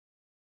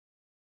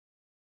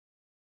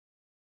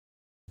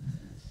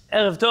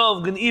Erev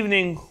Tov, good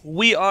evening.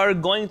 We are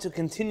going to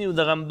continue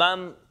the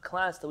Rambam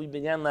class that we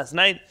began last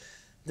night,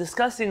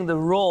 discussing the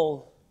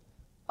role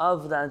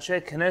of the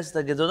Anshe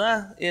Kenesset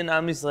HaGedolah in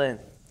Am Yisrael.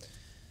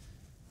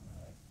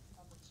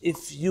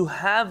 If you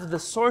have the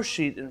source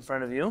sheet in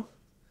front of you,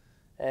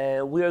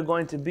 we are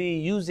going to be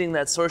using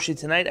that source sheet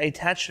tonight. I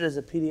attached it as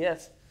a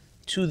PDF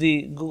to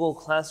the Google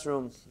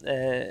Classroom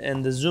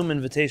and the Zoom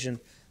invitation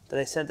that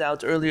I sent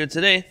out earlier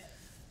today.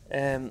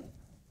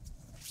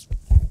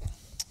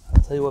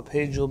 I'll tell you what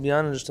page you'll be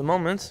on in just a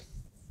moment.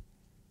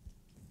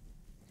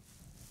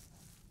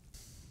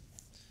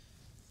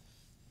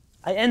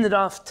 I ended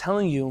off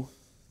telling you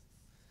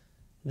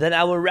that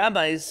our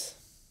rabbis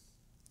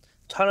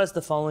taught us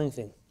the following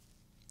thing.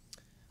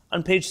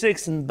 On page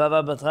 6 in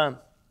Bava Batra,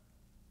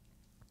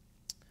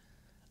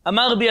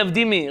 Amar Rabbi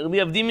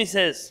Avdimi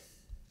says,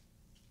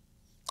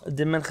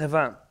 Dimen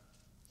Chefa,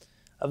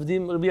 Rabbi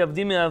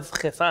Avdimi of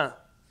Chefa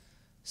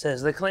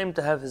says, they claim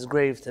to have his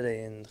grave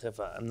today in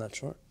Chefa, I'm not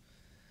sure.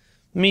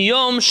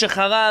 Miyom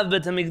shecharav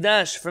Bet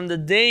HaMikdash, from the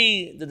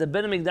day that the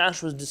Bet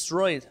HaMikdash was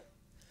destroyed,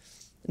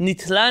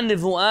 Nitla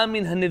nevuah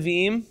min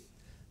hanevi'im,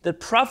 the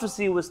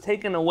prophecy was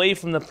taken away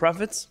from the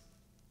prophets,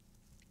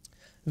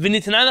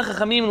 V'nitna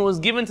leChachamim, and was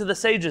given to the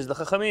sages, the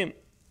Chachamim.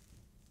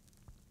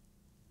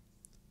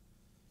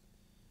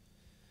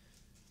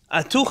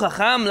 Atu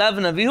Chacham lav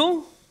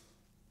navihu?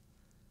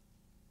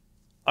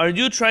 Are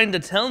you trying to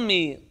tell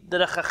me that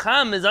a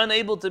Chacham is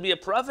unable to be a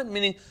prophet?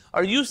 Meaning,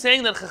 are you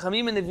saying that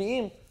Chachamim and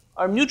Nevi'im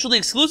are mutually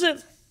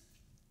exclusive?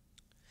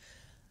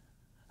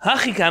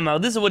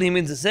 This is what he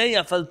means to say.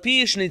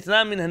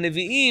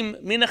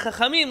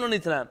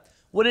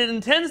 What it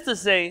intends to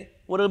say,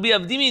 what Rabbi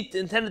Avdimi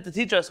intended to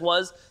teach us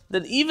was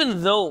that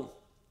even though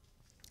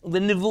the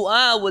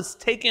Nevu'ah was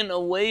taken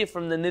away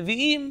from the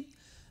Nevi'im,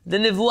 the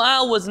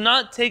Nevu'ah was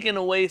not taken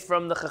away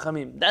from the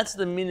Chachamim. That's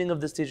the meaning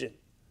of this teaching.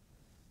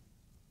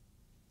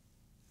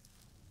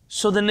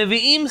 So the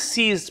Nevi'im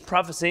ceased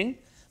prophesying,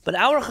 but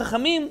our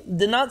Chachamim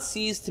did not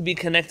cease to be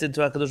connected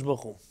to HaKadosh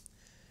Baruch Hu.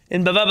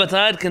 In Bava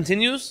Batra it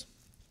continues,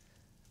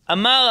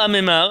 Amar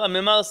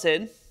Amemar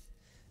said,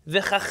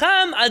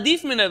 V'chacham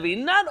adif min navi.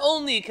 Not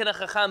only can a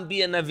Chacham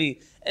be a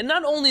Navi, and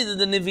not only did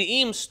the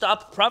Nevi'im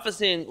stop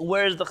prophesying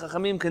whereas the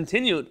Chachamim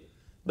continued,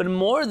 but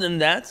more than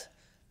that,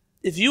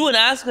 if you would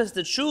ask us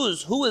to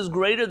choose who is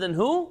greater than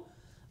who,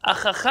 a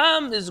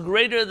Chacham is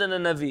greater than a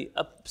Navi.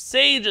 A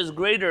sage is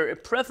greater,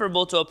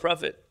 preferable to a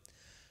prophet.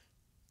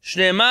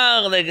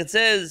 Shneimar, like it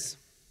says,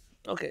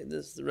 okay,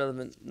 this is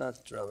relevant, not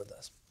relevant to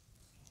us.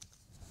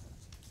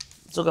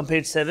 Let's look on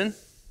page 7.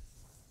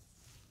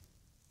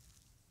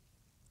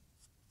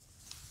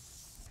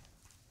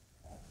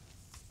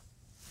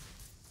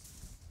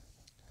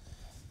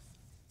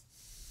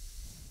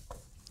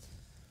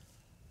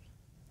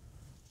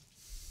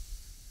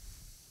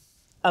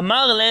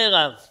 Amar le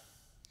Rav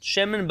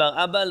Shemen bar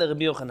Abba le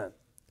Rabbi Yochanan.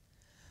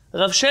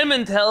 Rav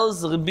Shemen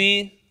tells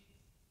Rabbi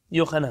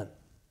Yochanan,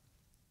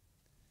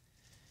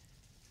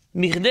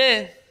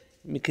 Mikdi,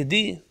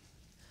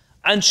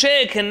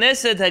 Anshe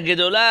Kenesset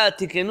HaGedolah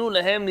tikenu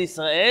lehem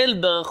l'Yisrael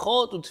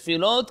berachot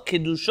utfilot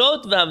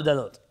kedushot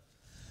ve'avdalot.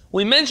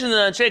 We mentioned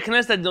that Anshe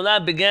Kenesset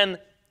HaGedolah began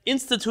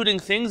instituting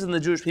things in the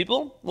Jewish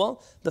people.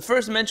 Well, the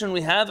first mention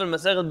we have in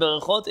Masechet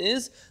Berachot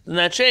is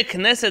that Anshe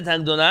Kenesset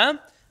HaGedolah,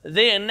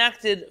 they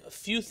enacted a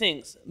few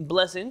things: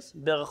 blessings,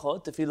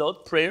 berachot,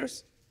 tefillot,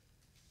 prayers,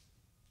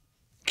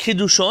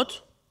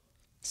 kiddushot,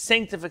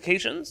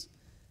 sanctifications,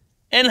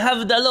 and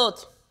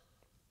havdalot.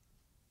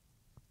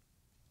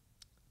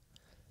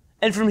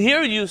 And from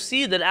here you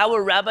see that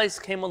our rabbis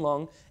came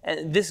along,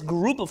 and this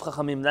group of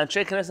Chachamim, the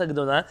Anshe Kenesset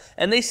HaGedolah,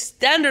 and they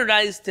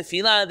standardized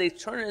tefillah, they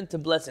turned it into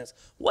blessings.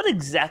 What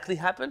exactly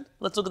happened?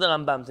 Let's look at the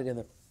Rambam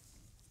together.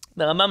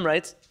 The Rambam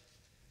writes,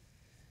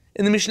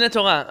 in the Mishneh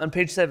Torah, on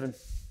page 7,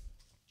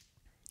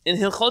 in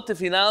Hilchot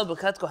Tefillah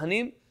B'kat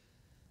Kohanim,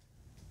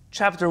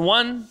 chapter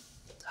 1,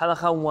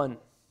 Halacha 1.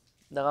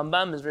 The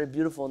Rambam is very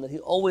beautiful in that he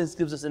always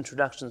gives us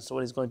introductions to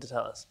what he's going to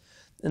tell us.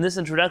 And this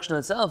introduction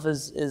itself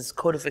is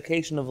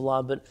codification of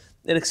law, but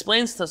it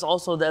explains to us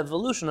also the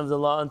evolution of the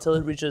law until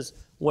it reaches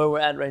where we're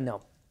at right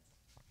now.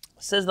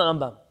 Says the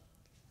Rambam,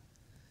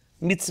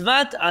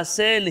 Mitzvat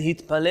aseh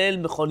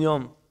lehitpalel b'chol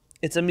yom.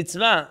 It's a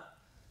mitzvah,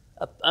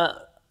 an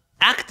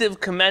active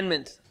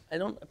commandment. I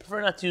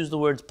prefer not to use the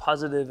words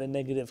positive and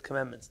negative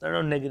commandments. There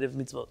are no negative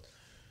mitzvot.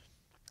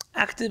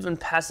 Active and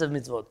passive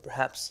mitzvot,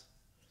 perhaps.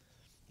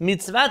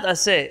 Mitzvat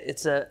aseh,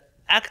 it's an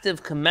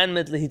active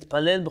commandment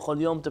lehitpalel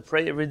b'chol yom, to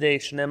pray every day.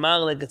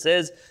 Shneimar, like it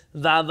says,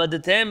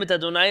 va'avadetem et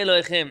Adonai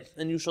Elohechem,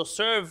 and you shall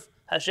serve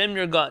Hashem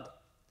your God.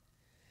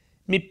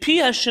 Mipi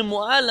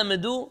hashemua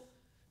lamedu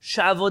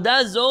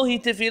she'avodah zo hi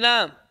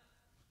tefillah.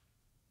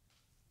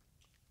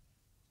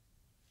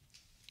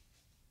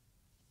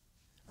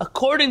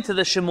 According to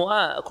the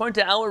Shemuah, according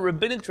to our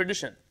rabbinic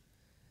tradition,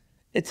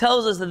 it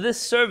tells us that this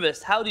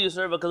service, how do you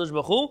serve HaKadosh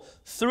Baruch Hu?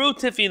 Through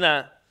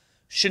tefillah.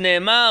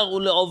 Shneimar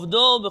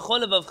ule'ovdo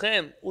b'chol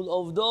levavchem,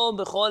 ule'ovdo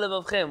b'chol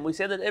levavchem. We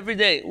say that every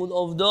day.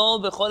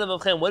 Ule'ovdo b'chol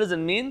levavchem. What does it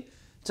mean?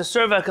 To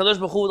serve HaKadosh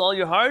Baruch Hu with all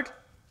your heart?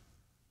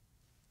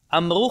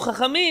 Amru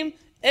Chachamim,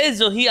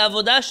 Ezohi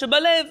Avodah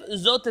SheBaLev,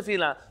 Zo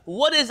Tefillah.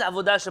 What is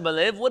Avodah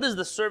SheBaLev? What is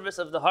the service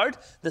of the heart?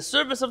 The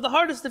service of the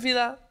heart is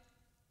Tefillah.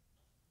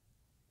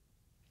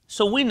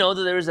 So we know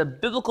that there is a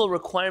biblical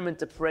requirement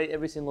to pray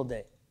every single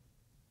day.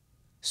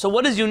 So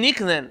what is unique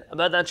then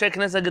about Anshe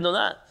Kenesset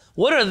HaGedolah?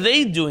 What are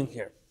they doing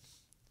here?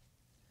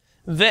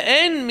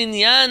 Ve'en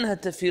minyan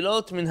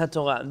hatefilot min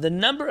haTorah. The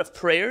number of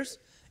prayers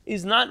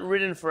is not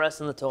written for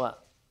us in the Torah.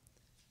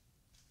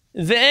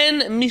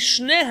 Ve'en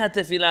mishneh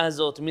hatefillah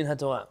hazot min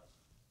haTorah.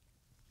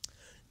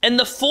 And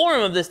the form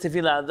of this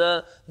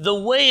tefillah, the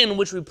way in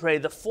which we pray,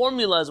 the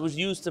formulas which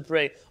used to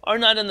pray, are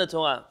not in the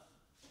Torah.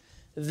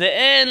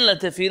 Ve'en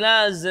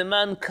latefillah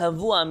zeman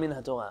kavua min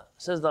haTorah.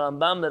 Says the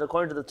Rambam that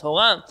according to the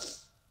Torah,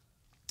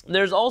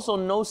 there's also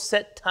no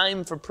set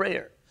time for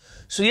prayer.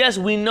 So yes,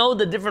 we know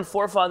the different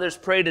forefathers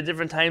prayed at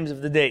different times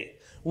of the day.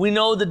 We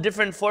know the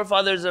different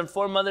forefathers and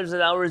foremothers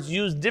of ours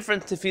used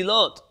different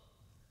tefillot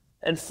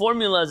and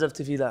formulas of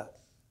tefillah.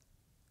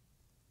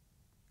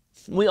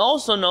 We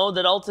also know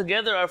that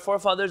altogether our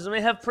forefathers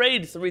may have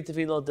prayed 3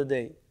 tefillot a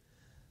day.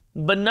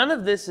 But none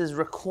of this is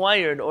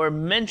required or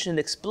mentioned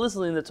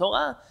explicitly in the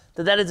Torah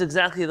that is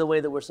exactly the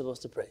way that we're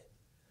supposed to pray.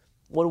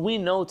 What we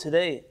know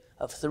today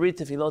of 3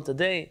 tefillot a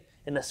day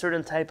in a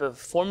certain type of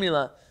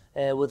formula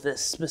with the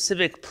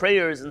specific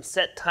prayers and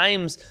set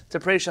times to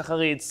pray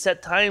shacharit,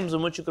 set times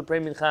in which you could pray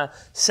mincha,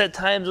 set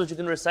times in which you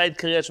can recite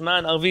Kriyat Shema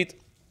and Arvit.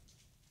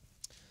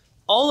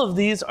 All of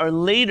these are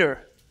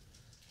later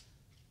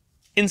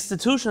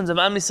institutions of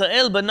Am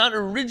Yisrael, but not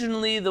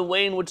originally the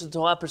way in which the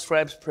Torah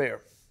prescribes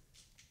prayer.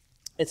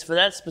 It's for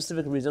that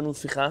specific reason,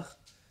 Ufichach,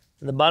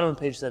 in the bottom of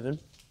page 7,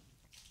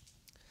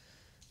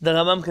 the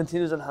Rambam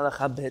continues on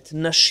Halakha Bet,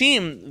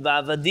 Nashim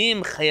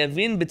va'avadim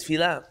chayavin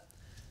b'tfilah,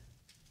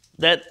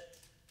 that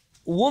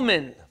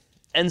women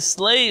and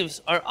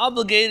slaves are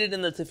obligated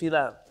in the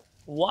tefillah.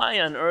 Why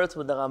on earth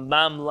would the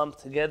Rambam lump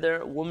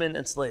together women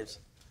and slaves?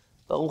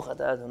 Baruch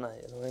atah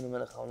Adonai, Eloheinu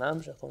melech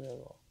haolam, she'akol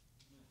yavor.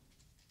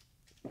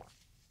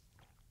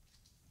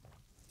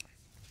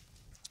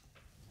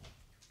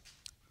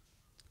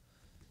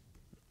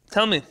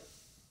 Tell me,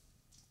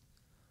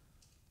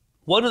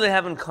 what do they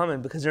have in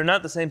common? Because they're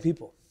not the same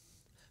people.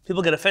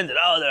 People get offended.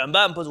 Oh, the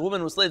Rambam puts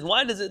women with slaves.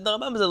 Why does it? The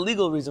Rambam is a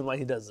legal reason why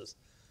he does this.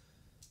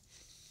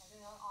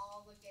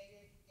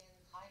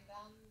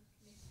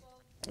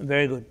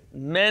 Very good.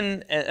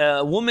 Women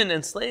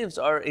and slaves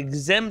are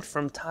exempt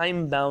from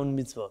time-bound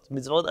mitzvot.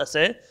 Mitzvot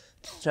aseh,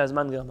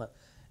 shazman gama.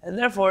 And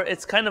therefore,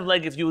 it's kind of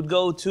like if you would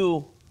go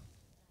to...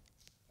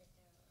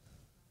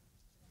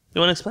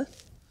 You want to explain?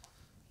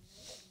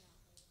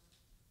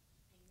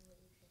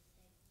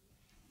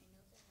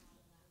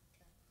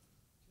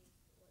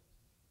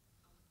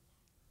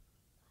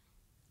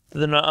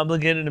 They're not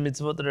obligated to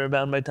mitzvot that are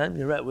bound by time.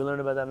 You're right. We learned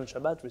about that on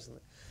Shabbat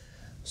recently.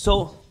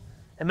 So,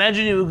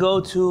 imagine you would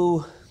go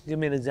to... Give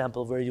me an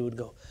example of where you would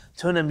go.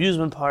 To an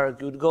amusement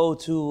park, you would go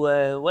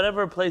to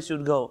whatever place you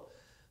would go.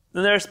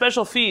 Then there are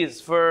special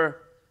fees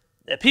for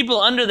people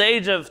under the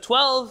age of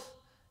 12,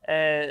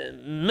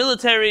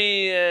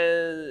 military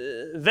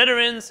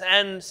veterans,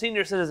 and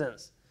senior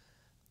citizens.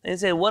 And you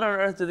say, what on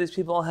earth do these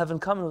people all have in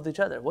common with each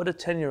other? What do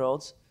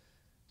 10-year-olds,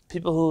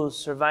 people who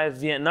survived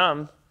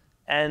Vietnam,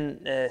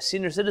 and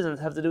senior citizens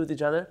have to do with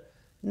each other?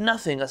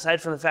 Nothing,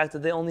 aside from the fact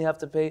that they only have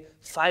to pay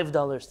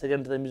 $5 to get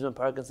into the amusement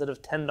park instead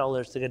of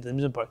 $10 to get to the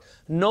amusement park.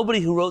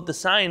 Nobody who wrote the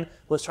sign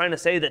was trying to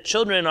say that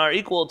children are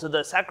equal to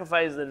the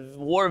sacrifice that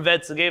war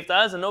vets gave to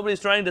us, and nobody's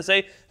trying to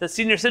say that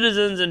senior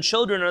citizens and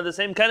children are the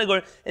same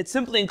category. It's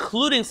simply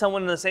including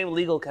someone in the same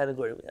legal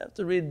category. We have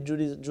to read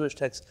Jewish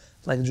texts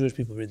like Jewish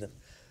people read them.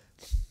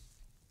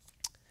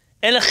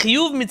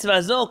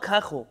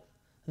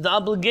 The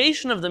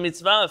obligation of the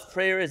mitzvah of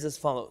prayer is as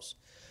follows.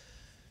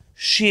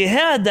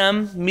 That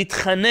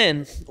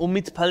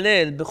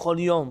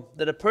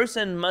a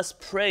person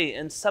must pray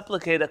and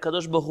supplicate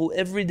HaKadosh Baruch Hu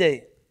every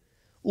day.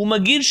 And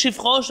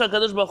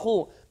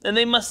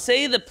they must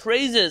say the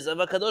praises of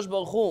HaKadosh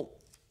Baruch Hu.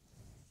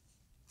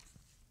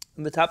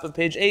 On the top of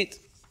page 8.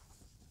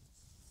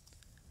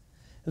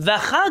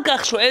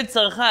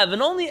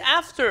 And only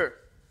after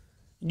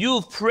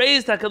you've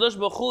praised HaKadosh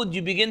Baruch Hu,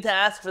 you begin to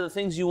ask for the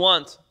things you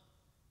want.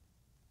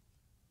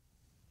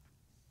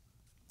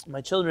 My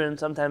children,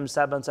 sometimes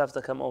Saba and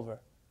Safta come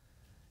over.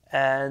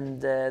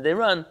 And they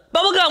run,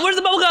 bubblegum, where's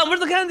the bubblegum? Where's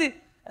the candy?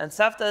 And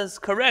Safta is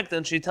correct,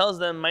 and she tells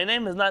them, my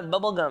name is not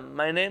bubblegum.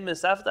 My name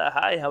is Safta.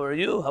 Hi, how are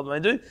you? How am I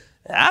doing?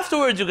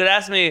 Afterwards, you could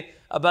ask me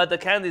about the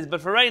candies.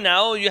 But for right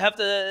now, you have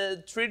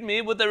to treat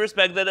me with the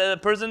respect that a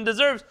person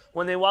deserves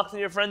when they walk through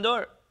your front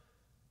door.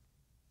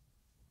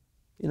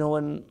 You know,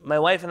 when my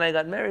wife and I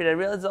got married, I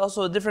realized there's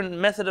also a different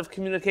method of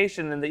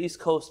communication in the East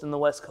Coast and the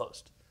West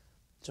Coast.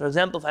 So, for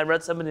example, if I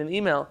read somebody an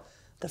email,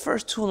 the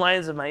first 2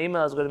 lines of my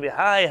email is going to be,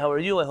 hi, how are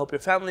you? I hope your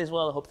family is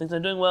well. I hope things are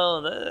doing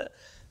well.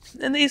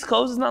 In the East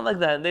Coast, it's not like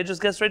that. They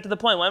just get straight to the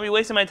point. Why am I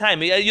wasting my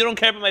time? You don't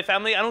care about my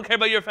family. I don't care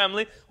about your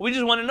family. We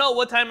just want to know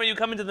what time are you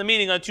coming to the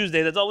meeting on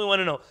Tuesday. That's all we want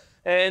to know.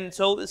 And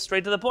so it's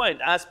straight to the point.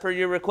 As per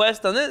your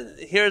request on this,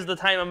 here's the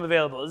time I'm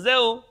available.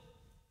 Zeu.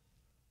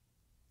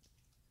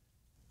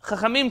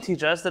 Chachamim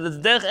teach us that it's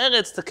Derech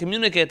Eretz to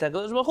communicate to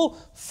HaKadosh Baruch Hu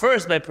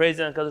first by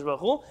praising HaKadosh Baruch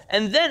Hu,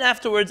 and then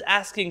afterwards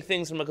asking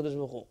things from HaKadosh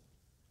Baruch Hu.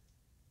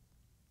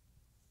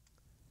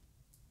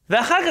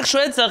 ואחר כך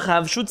שואל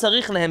צרכיו שהוא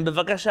צריך להם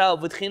בבקשה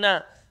ובתחינה,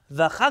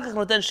 ואחר כך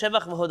נותן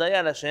שבח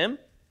והודיה לשם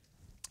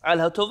על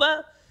הטובה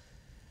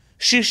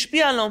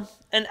שהשפיע לו.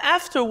 And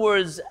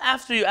afterwards,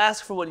 after you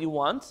ask for what you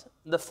want,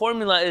 the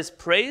formula is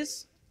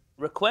praise,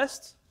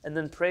 request, and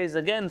then praise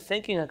again,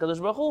 thanking HaKadosh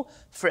Baruch Hu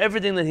for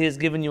everything that He has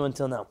given you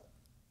until now.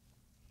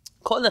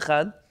 כל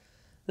אחד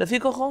לפי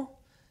כוחו.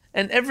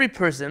 And every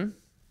person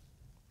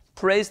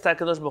prays to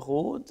HaKadosh Baruch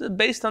Hu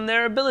based on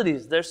their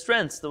abilities, their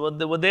strengths,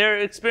 what they're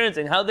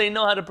experiencing, how they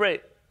know how to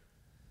pray.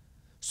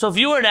 So if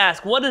you were to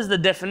ask, what is the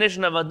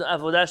definition of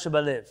Avodah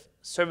SheBaLev?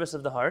 Service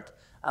of the heart.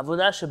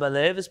 Avodah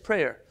SheBaLev is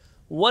prayer.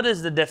 What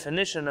is the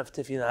definition of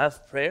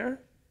Tefillah,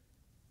 prayer?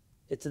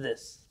 It's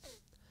this.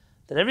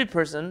 That every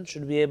person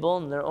should be able,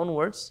 in their own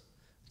words,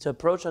 to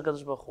approach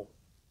HaKadosh Baruch Hu,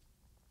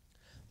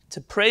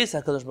 to praise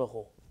HaKadosh Baruch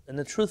Hu in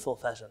a truthful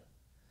fashion,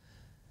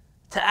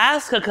 to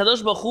ask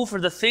HaKadosh Baruch Hu for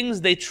the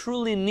things they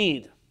truly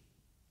need,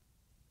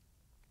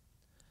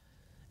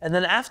 and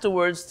then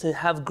afterwards to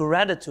have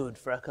gratitude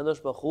for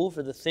HaKadosh Baruch Hu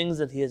for the things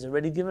that He has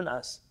already given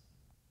us.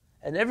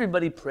 And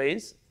everybody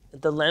prays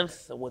at the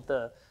length, with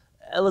the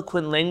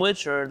eloquent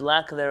language or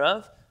lack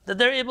thereof, that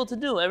they're able to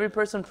do. Every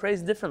person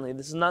prays differently.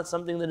 This is not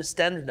something that is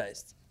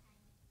standardized.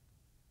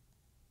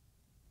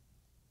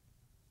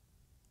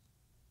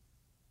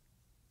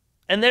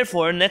 And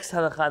therefore, next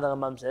halakha, the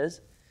Rambam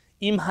says,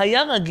 Im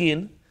haya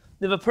ragil,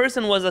 if a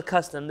person was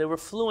accustomed, they were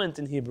fluent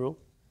in Hebrew,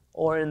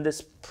 or in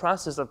this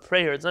process of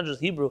prayer, it's not just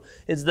Hebrew,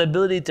 it's the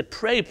ability to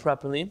pray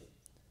properly,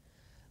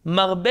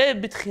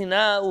 marbe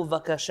bitchina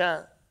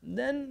uvakasha,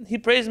 then he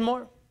prays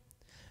more.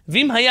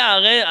 Vim haya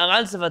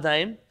aral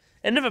sevatayim,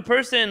 and if a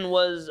person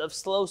was of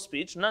slow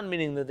speech, not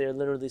meaning that they're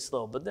literally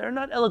slow, but they're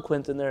not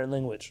eloquent in their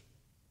language.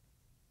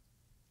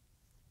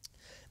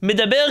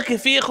 Midaber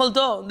kefi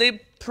yecholto, they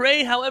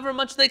pray however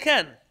much they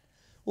can.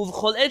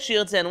 Uvchol et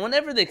sheyirtzen,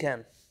 whenever they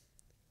can.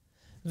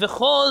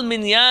 V'chol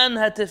minyan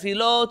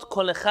hatefilot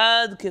kol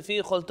echad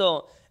kefi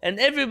yecholto, and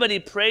everybody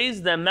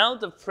prays the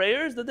amount of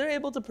prayers that they're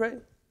able to pray.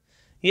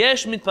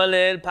 Yesh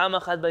mitpalel pam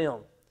achad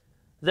bayom.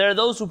 There are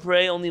those who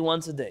pray only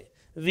once a day.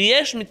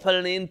 V'yesh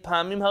mitpalelin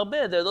pamim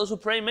harbe. There are those who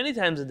pray many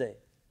times a day.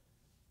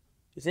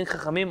 You think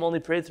Chachamim only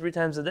prayed 3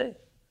 times a day?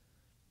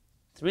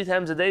 3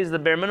 times a day is the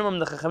bare minimum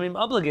the Chachamim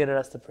obligated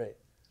us to pray.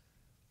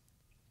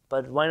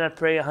 But why not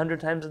pray 100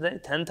 times a day,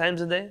 10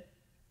 times a day?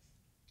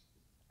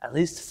 At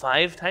least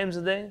 5 times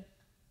a day?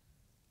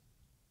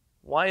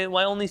 Why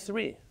only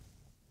 3?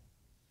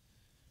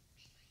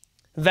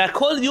 One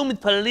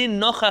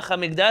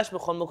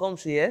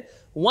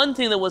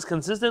thing that was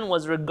consistent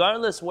was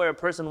regardless where a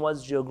person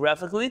was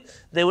geographically,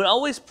 they would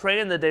always pray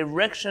in the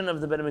direction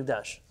of the Beit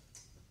HaMikdash.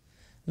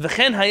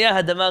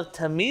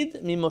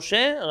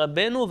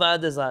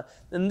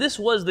 And this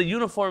was the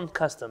uniform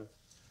custom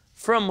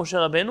from Moshe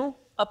Rabbeinu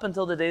up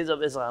until the days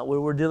of Ezra,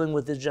 where we're dealing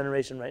with this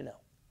generation right now.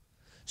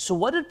 So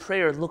what did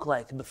prayer look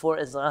like before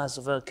Ezra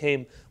HaSofer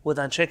came with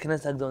Anshe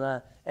Kenesset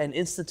HaGedolah and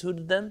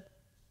instituted them,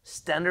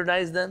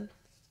 standardized them?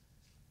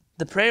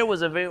 The prayer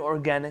was a very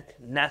organic,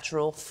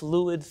 natural,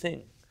 fluid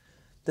thing.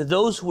 That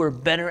those who were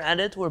better at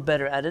it,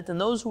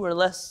 and those who were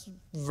less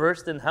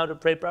versed in how to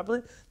pray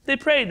properly, they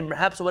prayed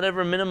perhaps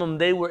whatever minimum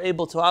they were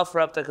able to offer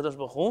up to HaKadosh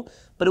Baruch Hu,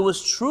 but it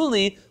was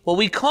truly what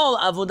we call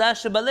Avodah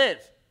SheBaLev,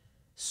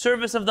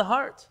 service of the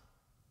heart.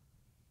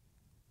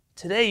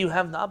 Today you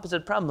have the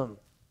opposite problem.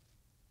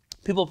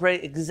 People pray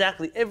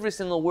exactly every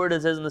single word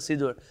it says in the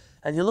Siddur,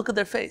 and you look at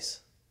their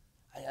face.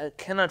 I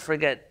cannot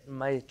forget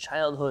my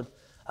childhood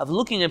of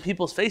looking at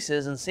people's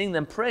faces and seeing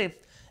them pray.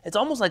 It's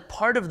almost like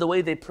part of the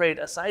way they prayed,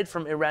 aside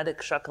from erratic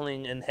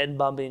shuckling and head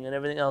bobbing and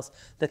everything else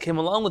that came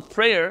along with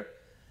prayer,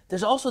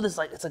 there's also this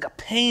it's like a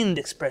pained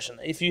expression.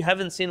 If you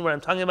haven't seen what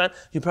I'm talking about,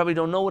 you probably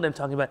don't know what I'm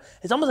talking about.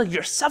 It's almost like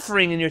you're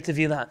suffering in your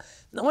tefillah.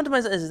 And I wonder to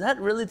myself, is that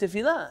really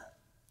tefillah?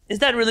 Is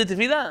that really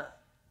tefillah?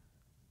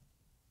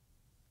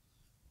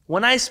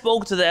 When I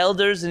spoke to the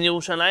elders in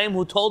Yerushalayim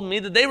who told me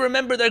that they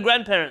remember their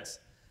grandparents,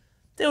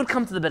 they would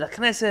come to the Derech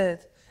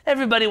Knesset.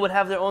 Everybody would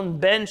have their own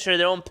bench or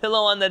their own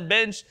pillow on that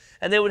bench,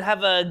 and they would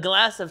have a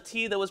glass of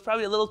tea that was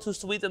probably a little too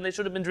sweet and they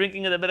should have been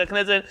drinking at the Derech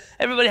Knesset.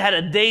 Everybody had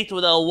a date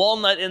with a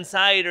walnut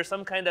inside or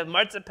some kind of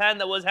marzipan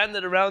that was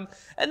handed around,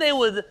 and they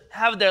would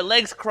have their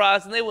legs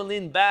crossed and they would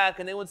lean back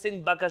and they would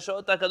sing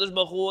Bakashot HaKadosh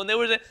Baruch Hu, and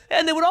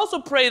they would also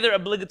pray their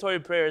obligatory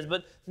prayers,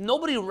 but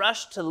nobody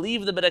rushed to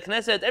leave the Derech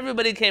Knesset.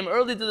 Everybody came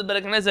early to the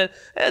Derech Knesset.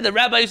 The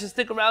rabbi used to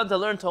stick around to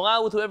learn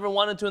Torah with whoever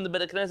wanted to in the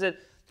Derech Knesset.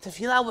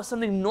 Tefillah was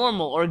something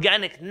normal,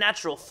 organic,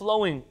 natural,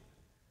 flowing.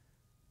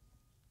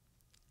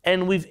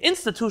 And we've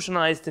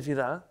institutionalized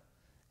tefillah,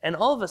 and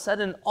all of a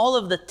sudden, all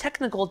of the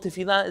technical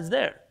tefillah is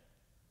there.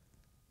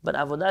 But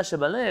Avodah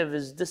SheBaLev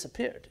is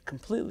disappeared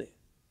completely.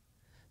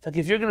 In fact,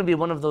 if you're going to be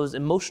one of those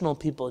emotional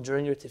people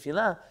during your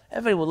tefillah,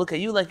 everybody will look at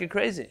you like you're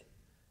crazy.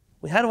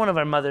 We had one of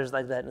our mothers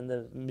like that in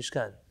the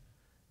Mishkan.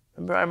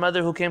 Remember our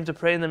mother who came to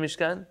pray in the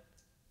Mishkan?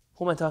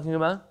 Who am I talking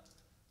about?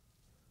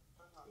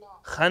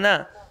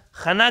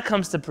 Chana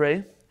comes to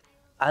pray.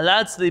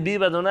 Alatz libi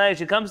b'Adonai.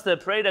 She comes to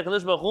pray to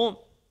HaKadosh Baruch Hu.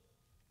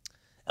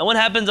 And what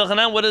happens,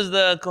 Chana? What does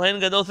the Kohen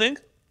Gadol think?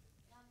 He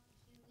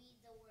reads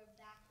the word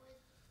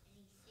backwards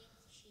and he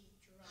thinks she's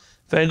drunk.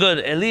 Very good.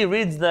 Eli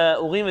reads the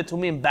Urim and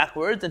Tumim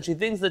backwards and she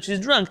thinks that she's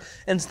drunk.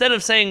 Instead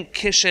of saying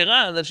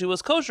keshera, that she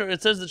was kosher,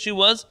 it says that she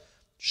was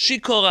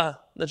shikora,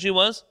 that she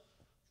was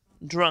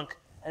drunk.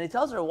 And he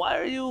tells her, why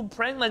are you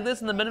praying like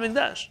this in the Beit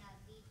HaMikdash?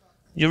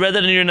 You read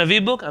that in your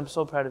Navi book? I'm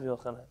so proud of you,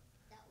 Chana.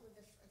 That was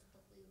the first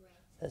book we read.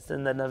 That's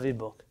in the Navi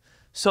book.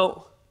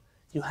 So,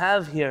 you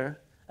have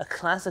here a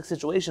classic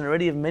situation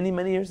already of many,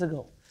 many years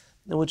ago,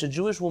 in which a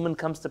Jewish woman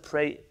comes to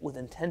pray with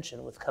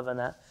intention, with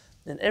kavanah,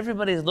 and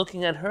everybody is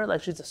looking at her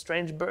like she's a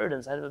strange bird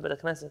inside of a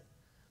Beit Knesset.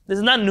 This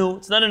is not new.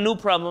 It's not a new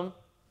problem.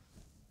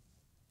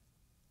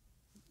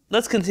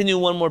 Let's continue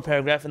one more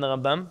paragraph in the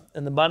Rambam,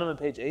 in the bottom of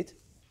page 8.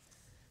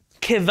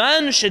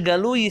 Kevan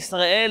shegalu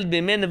Yisrael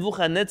b'mei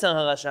Nebuchadnezzar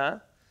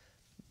harasha.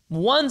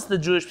 Once the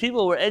Jewish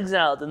people were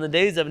exiled in the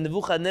days of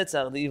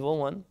Nebuchadnezzar, the evil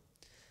one,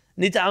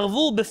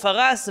 nit'arvu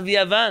b'faras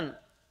v'yavan.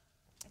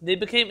 They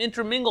became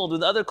intermingled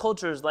with other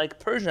cultures like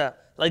Persia,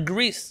 like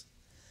Greece.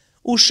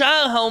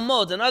 Ushar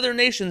haumot and other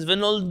nations,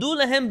 v'noldu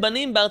lehem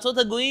banim b'artzot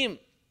hagoyim.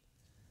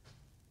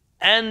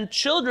 And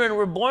children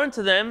were born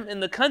to them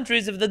in the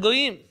countries of the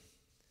goyim.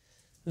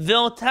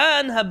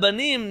 Ve'otan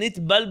habanim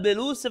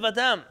nitbalbelu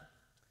sevatam.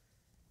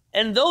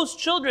 And those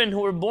children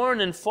who were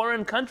born in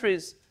foreign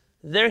countries,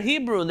 their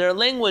Hebrew, their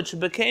language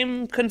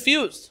became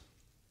confused.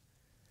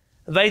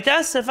 Vayta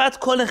sefat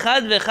kol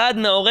echad ve'echad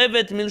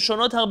me'orevet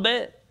milshonot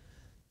harbeh.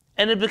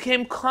 And it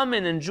became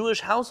common in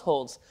Jewish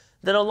households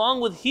that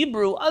along with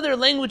Hebrew, other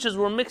languages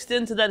were mixed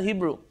into that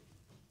Hebrew.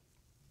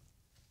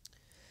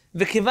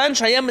 V'kivan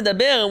shaya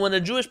medaber, when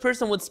a Jewish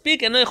person would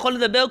speak, eno yechol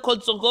ledaber kol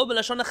tzorko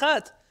b'lashon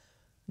achat.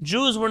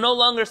 Jews were no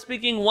longer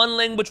speaking one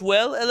language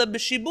well, ela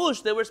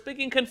b'shibush. They were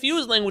speaking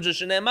confused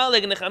languages. Shneimar,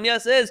 like Nehemiah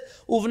says,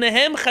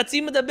 uvnehem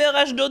chatzi medaber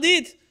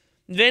ashdodit,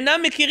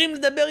 ve'enam mekirim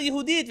ledaber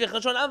yehudit,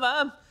 v'chashon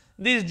ava'am.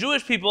 These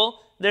Jewish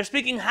people, they're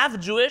speaking half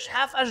Jewish,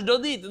 half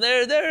ashdodit.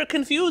 They're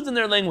confused in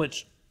their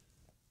language.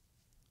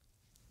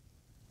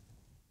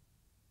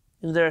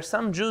 There are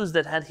some Jews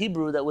that had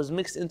Hebrew that was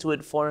mixed into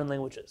it foreign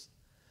languages.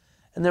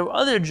 And there were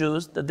other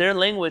Jews that their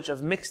language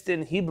of mixed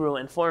in Hebrew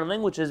and foreign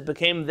languages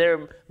became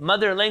their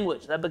mother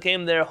language. That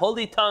became their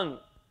holy tongue.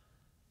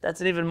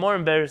 That's an even more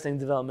embarrassing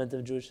development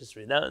of Jewish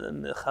history.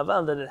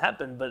 Chaval that it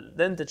happened, but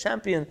then to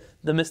champion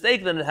the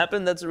mistake that it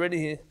happened, that's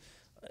already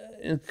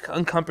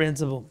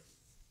incomprehensible.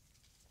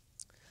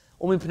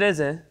 We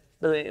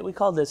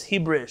call this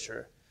Hebrewish,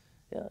 or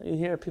you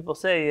hear people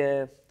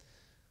say,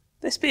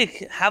 they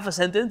speak half a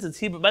sentence, it's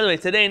Hebrew. By the way,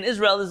 today in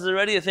Israel, this is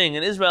already a thing.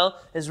 In Israel,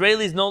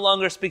 Israelis no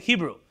longer speak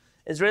Hebrew.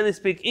 Israelis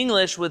speak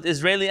English with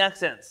Israeli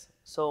accents.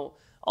 So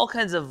all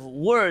kinds of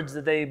words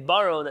that they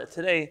borrow that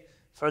today,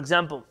 for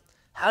example,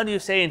 how do you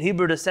say in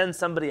Hebrew to send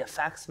somebody a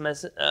fax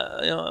message?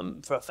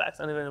 For a fax,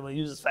 I don't even know who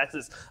uses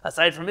faxes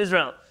aside from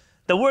Israel.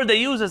 The word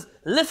they use is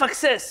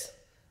lefaxes.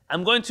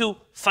 I'm going to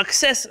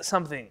faxes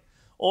something.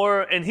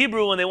 Or in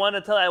Hebrew, when they want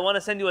to tell, I want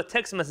to send you a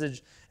text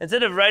message,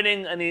 instead of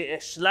writing, ani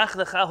eshlach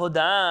lecha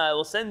hodaa, I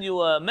will send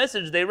you a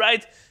message, they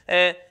write,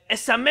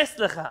 SMS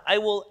lecha, I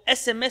will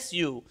SMS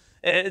you.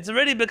 It's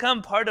already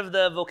become part of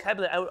the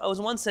vocabulary. I was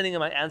once sitting in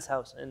my aunt's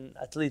house in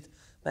Atlit,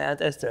 my aunt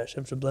Esther,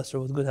 Hashem should bless her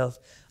with good health.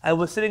 I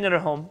was sitting in her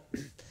home,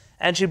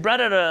 and she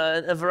brought out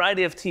a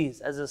variety of teas,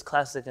 as is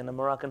classic in a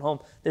Moroccan home.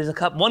 There's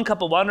one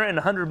cup of water and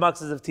 100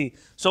 boxes of tea.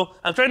 So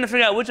I'm trying to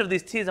figure out which of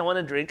these teas I want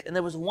to drink, and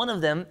there was one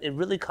of them, it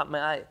really caught my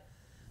eye.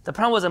 The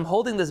problem was I'm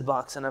holding this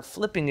box and I'm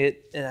flipping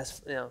it, it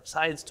has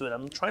sides to it.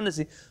 I'm trying to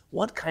see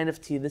what kind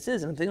of tea this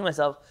is. And I'm thinking to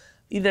myself,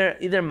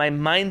 either my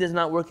mind is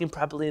not working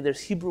properly, there's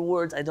Hebrew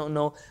words, I don't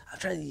know. I'm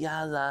trying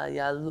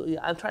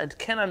I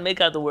cannot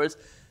make out the words.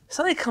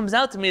 Something comes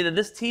out to me that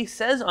this tea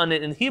says on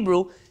it in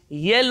Hebrew,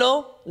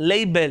 yellow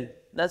label.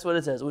 That's what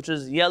it says, which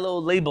is yellow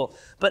label.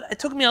 But it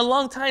took me a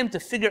long time to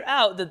figure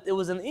out that it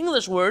was an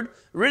English word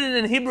written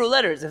in Hebrew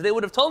letters. If they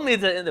would have told me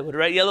that they would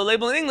write yellow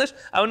label in English,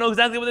 I would know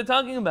exactly what they're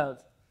talking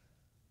about.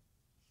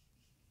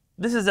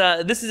 This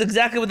is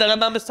exactly what the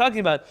Rambam is talking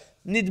about.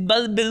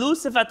 Nitbalbelu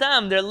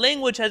sefatam. Their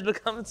language has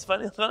become, it's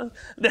funny,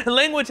 their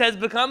language has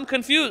become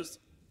confused.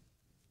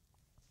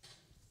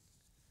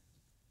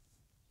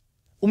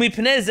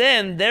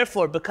 And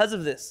therefore, because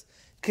of this,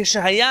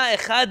 כשהיה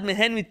אחד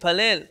מהן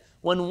מתפלל,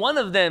 when one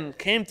of them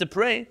came to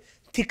pray,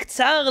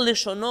 תקצר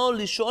לשונו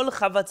לשאול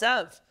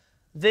חבציו.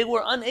 They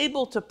were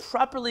unable to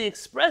properly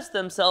express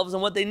themselves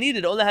and what they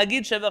needed. או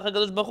להגיד שבח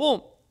HaKadosh Baruch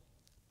Hu,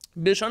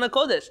 בלשון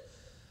הקודש.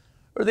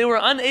 Or they were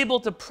unable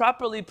to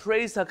properly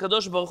praise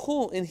HaKadosh Baruch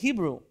Hu in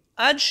Hebrew.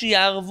 עד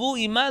שיערבו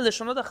עמה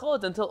לשונות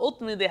אחרות, until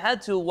ultimately they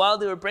had to, while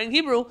they were praying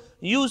Hebrew,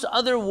 use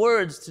other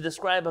words to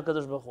describe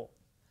HaKadosh Baruch Hu.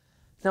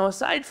 Now,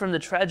 aside from the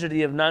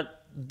tragedy of not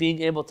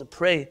being able to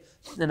pray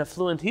in a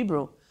fluent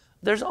Hebrew,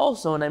 there's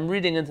also, and I'm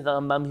reading into the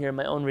Rambam here,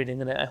 my own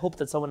reading, and I hope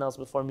that someone else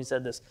before me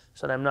said this,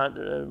 so that I'm not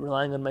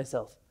relying on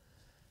myself.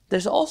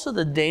 There's also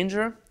the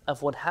danger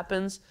of what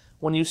happens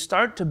when you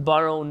start to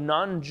borrow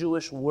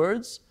non-Jewish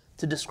words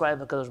to describe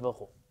HaKadosh Baruch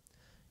Hu.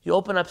 You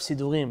open up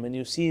Sidurim and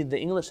you see the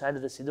English side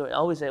of the Sidur. I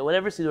always say,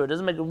 whatever Sidur, it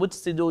doesn't matter which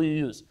Sidur you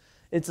use.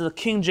 It's the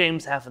King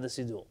James half of the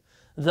Sidur.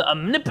 The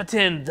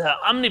omnipotent, the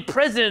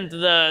omnipresent,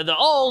 the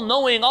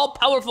all-knowing,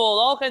 all-powerful,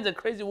 all kinds of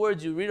crazy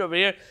words you read over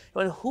here.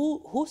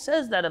 Who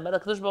says that about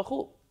HaKadosh Baruch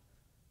Hu?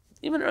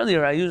 Even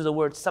earlier I used the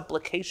word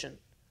supplication.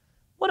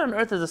 What on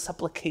earth is a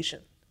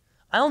supplication?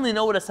 I only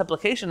know what a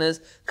supplication is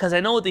because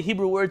I know what the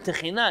Hebrew word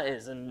techina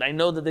is, and I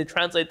know that they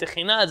translate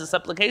techina as a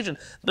supplication.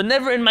 But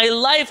never in my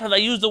life have I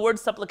used the word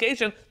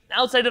supplication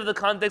outside of the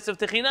context of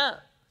techina.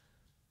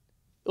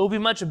 It would be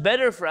much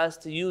better for us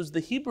to use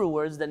the Hebrew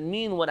words that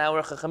mean what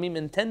our Chachamim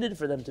intended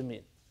for them to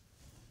mean.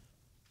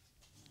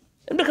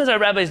 And because our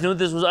rabbis knew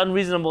this was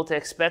unreasonable to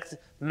expect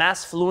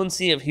mass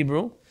fluency of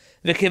Hebrew,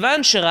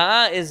 וכיוון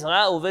שראה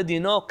Ezra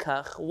ובדינו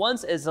כך,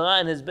 once Ezra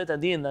and his Bet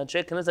Adin, the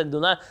Anshe Kenesset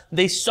HaGedolah,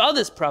 they saw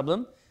this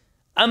problem,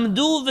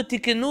 עמדו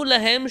ותיקנו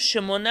להם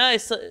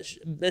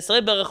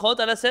 18 ברכות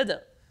על הסדר.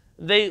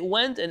 They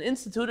went and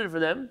instituted for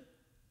them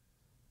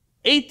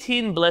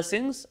 18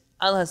 blessings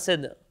al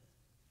haseder.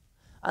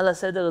 Al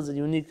haseder is a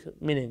unique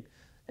meaning.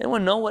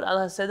 Anyone know what al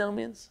haseder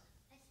means?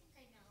 I think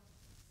I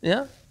know.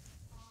 Yeah?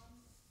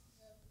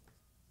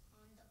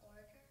 On the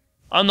order.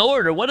 On the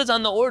order. What does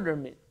on the order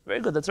mean?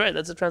 Very good, that's right.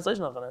 That's a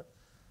translation of it.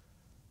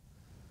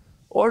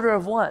 Order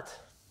of what?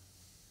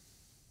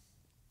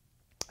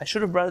 I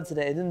should have brought it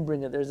today. I didn't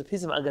bring it. There's a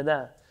piece of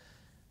Agadah.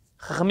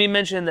 Chachamim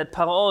mentioned that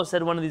Paro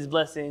said one of these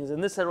blessings,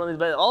 and this said one of these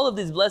blessings. All of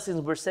these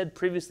blessings were said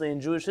previously in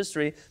Jewish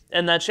history,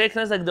 and Anshe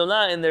Kenesset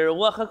HaGedolah in their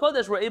Ruach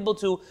HaKodesh were able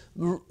to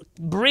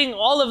bring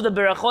all of the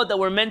berachot that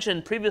were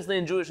mentioned previously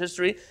in Jewish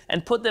history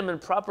and put them in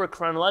proper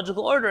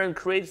chronological order and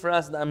create for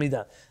us the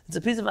Amidah. It's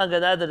a piece of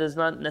Agadah that is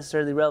not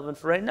necessarily relevant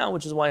for right now,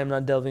 which is why I'm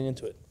not delving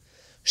into it.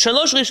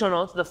 Shalosh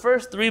Rishonot, the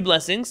first 3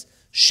 blessings,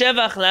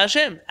 Shevach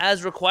LaHashem,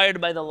 as required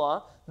by the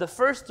law. The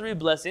first 3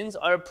 blessings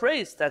are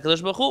praise to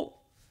HaKadosh Baruch Hu.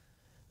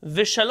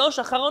 V'shalosh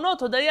acharonot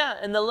hodaya,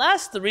 and the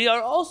last 3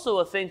 are also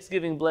a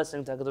thanksgiving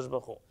blessing to HaKadosh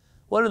Baruch Hu.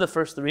 What are the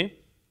first 3?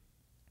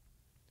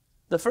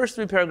 The first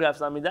 3 paragraphs,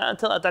 Amidah,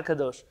 until Ata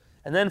Kadosh.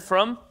 And then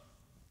from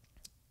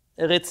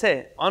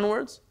Eretz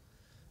onwards,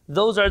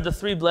 those are the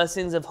 3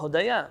 blessings of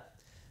hodaya.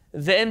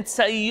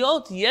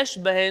 Ve'emtzaiyot yesh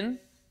bahen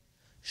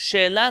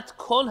she'elat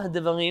kol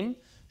hadevarim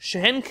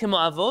shehen kemo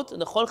avot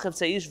lechol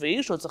cheftzei ish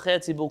ve'ish otzachei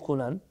hatzibur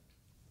kulan.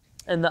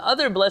 And the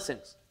other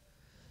blessings,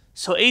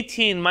 so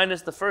 18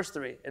 minus the first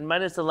 3 and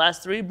minus the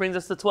last 3 brings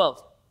us to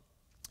 12.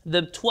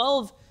 The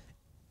 12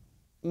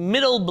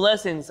 middle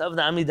blessings of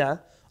the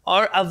Amidah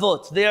are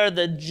avot. They are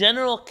the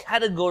general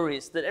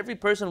categories that every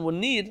person would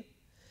need.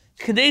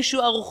 Kadei shu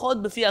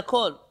aruchot b'fi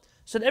hakol,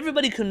 so that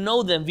everybody can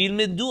know them.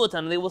 V'yilmedu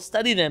otam, they will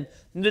study them.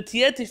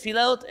 V'tiyeh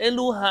tefilot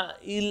elu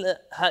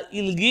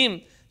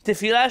ha'ilgim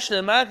tefillah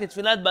shlema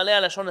ketfilat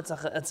balei halashon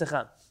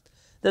hatzecha.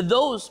 That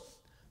those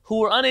who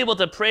were unable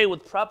to pray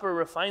with proper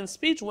refined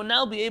speech will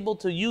now be able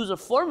to use a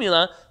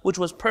formula which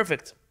was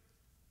perfect.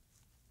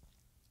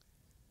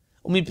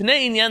 And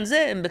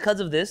because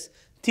of this,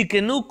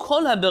 תיקנו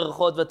כל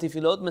הברכות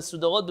והתפילות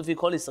מסודרות בפי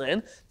כל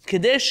ישראל,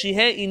 כדי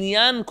שיהיה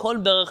עניין כל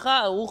ברכה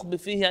ערוך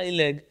בפי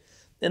העילג.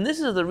 And this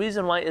is the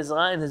reason why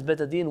Ezra and his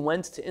Bet Adin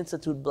went to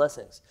institute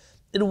blessings.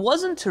 It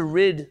wasn't to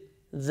rid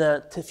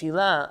the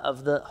tefillah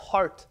of the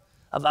heart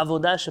of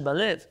Avodah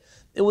SheBaLev.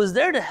 It was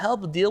there to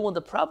help deal with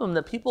the problem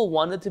that people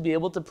wanted to be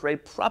able to pray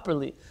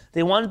properly.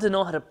 They wanted to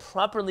know how to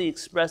properly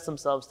express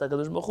themselves to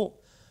HaKadosh Baruch Hu.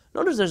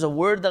 Notice there's a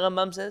word that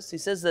Rambam says. He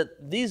says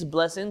that these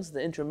blessings,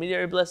 the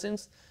intermediary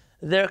blessings,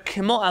 they're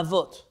kemo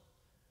avot.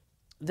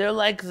 They're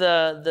like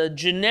the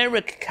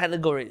generic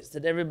categories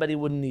that everybody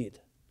would need.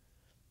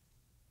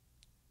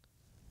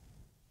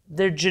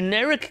 They're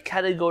generic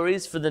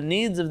categories for the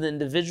needs of the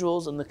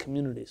individuals and the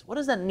communities. What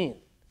does that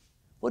mean?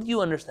 What do you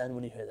understand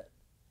when you hear that?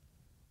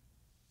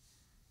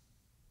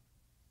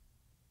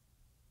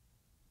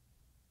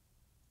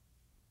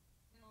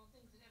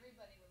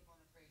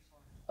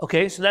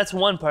 Okay, so that's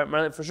one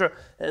part, for sure.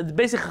 The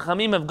basic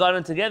Chachamim have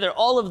gotten together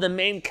all of the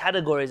main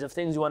categories of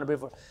things you want to pray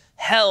for.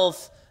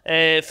 Health,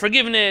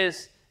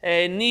 forgiveness,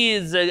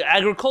 needs,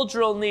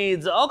 agricultural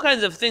needs, all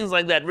kinds of things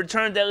like that.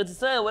 Return to Eretz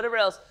Yisrael, whatever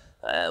else.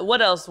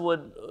 What else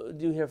would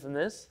you hear from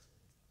this?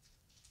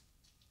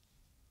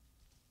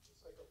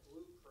 It's like a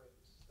blueprint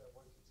that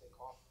one can take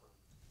off from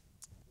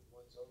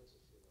one's own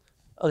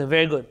tefillah. Okay,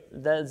 very good.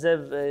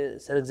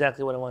 Zev said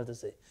exactly what I wanted to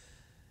say.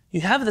 You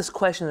have this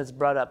question that's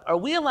brought up. Are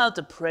we allowed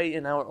to pray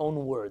in our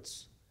own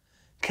words?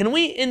 Can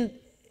we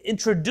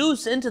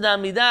introduce into the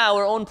Amidah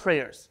our own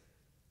prayers?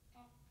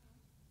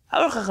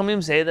 Our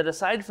Chachamim say that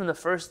aside from the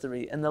first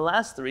 3 and the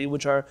last 3,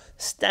 which are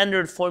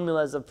standard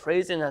formulas of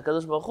praising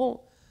HaKadosh Baruch Hu,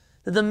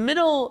 that the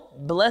middle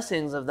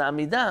blessings of the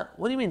Amidah,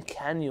 what do you mean,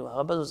 can you?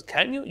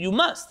 Can you? You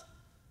must.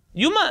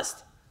 You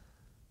must.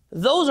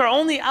 Those are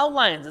only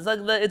outlines. It's like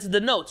it's the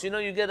notes. You know,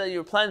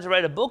 you're planning to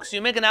write a book, so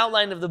you make an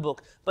outline of the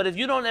book. But if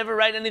you don't ever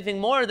write anything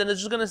more, then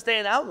it's just going to stay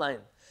an outline.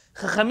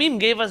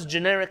 Chachamim gave us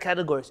generic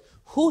categories.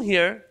 Who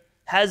here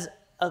has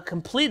a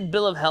complete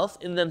bill of health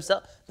in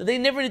themselves that they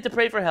never need to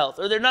pray for health,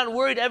 or they're not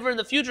worried ever in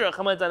the future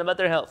about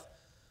their health?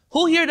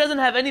 Who here doesn't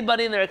have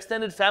anybody in their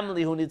extended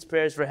family who needs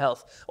prayers for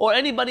health? Or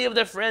anybody of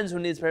their friends who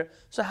needs prayer?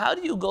 So how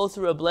do you go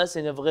through a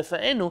blessing of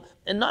Rifa'enu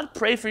and not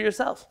pray for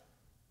yourself?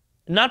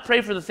 Not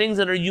pray for the things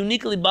that are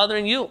uniquely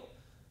bothering you.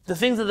 The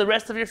things that the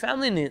rest of your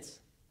family needs.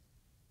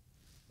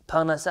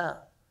 Parnasah.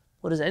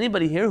 What is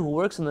anybody here who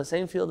works in the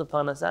same field of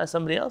Parnasah as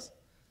somebody else?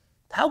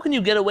 How can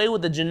you get away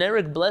with the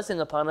generic blessing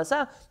of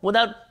Parnasah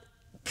without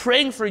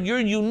praying for your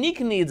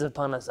unique needs of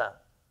Parnasah?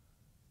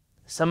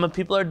 Some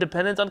people are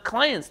dependent on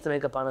clients to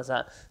make a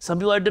Parnasah. Some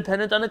people are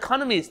dependent on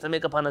economies to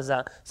make a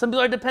Parnasah. Some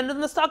people are dependent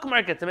on the stock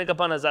market to make a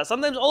Parnasah.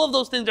 Sometimes all of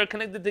those things are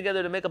connected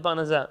together to make a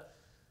Parnasah.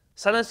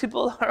 Sometimes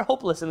people are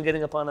hopeless in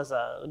getting a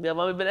Parnasah.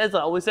 Rabbi ben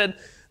Ezra always said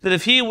that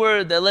if he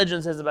were, the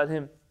legend says about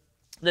him,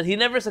 that he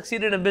never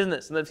succeeded in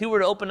business, and that if he were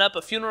to open up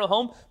a funeral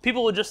home,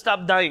 people would just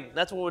stop dying.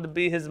 That's what would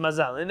be his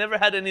mazal. He never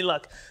had any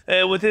luck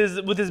with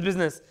his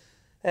business.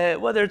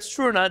 Whether it's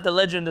true or not, the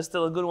legend is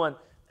still a good one.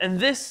 And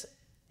this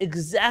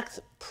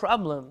exact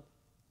problem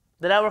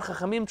that our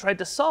Chachamim tried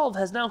to solve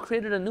has now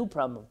created a new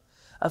problem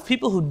of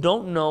people who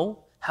don't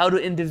know how to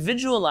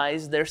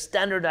individualize their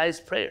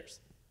standardized prayers.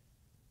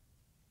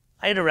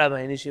 I had a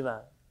rabbi in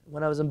yeshiva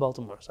when I was in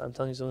Baltimore, so I'm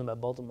telling you something about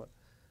Baltimore.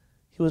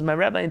 He was my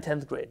rabbi in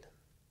 10th grade.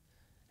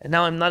 And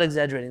now I'm not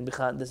exaggerating,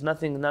 because there's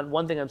not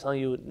one thing I'm telling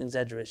you in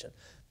exaggeration.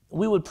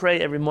 We would pray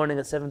every morning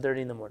at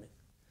 7:30 in the morning.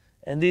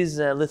 And these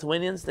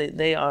Lithuanians,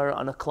 they are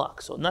on a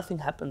clock, so nothing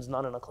happens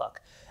not on a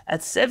clock.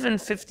 At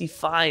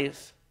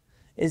 7:55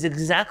 is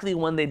exactly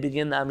when they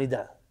begin the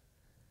Amidah.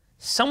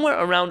 Somewhere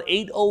around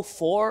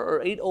 8:04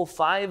 or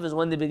 8:05 is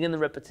when they begin the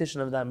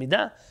repetition of the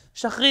Amidah.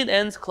 Shachrit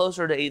ends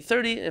closer to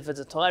 8:30. If it's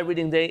a Torah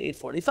reading day,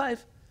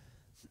 8:45.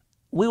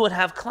 We would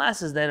have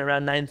classes then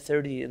around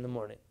 9:30 in the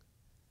morning.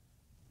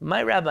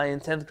 My rabbi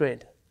in 10th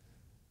grade,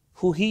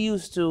 who he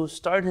used to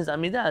start his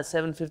Amidah at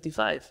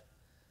 7:55,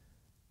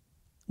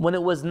 when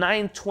it was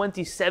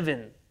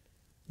 9:27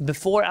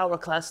 before our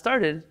class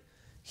started,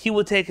 he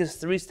would take his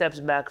 3 steps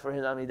back for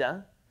his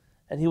Amidah,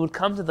 and he would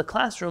come to the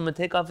classroom and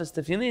take off his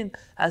tefillin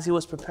as he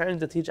was preparing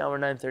to teach our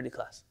 9:30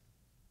 class.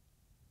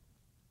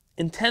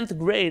 In 10th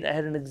grade, I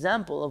had an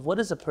example of what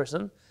is a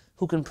person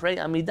who can pray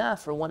Amidah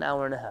for 1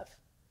 hour and a half.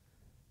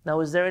 Now,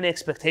 is there any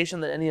expectation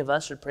that any of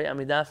us should pray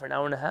Amidah for an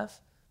hour and a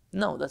half?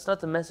 No, that's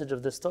not the message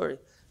of this story.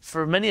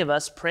 For many of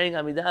us, praying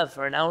Amidah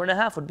for an hour and a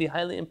half would be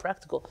highly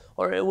impractical,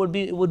 or it would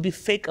be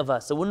fake of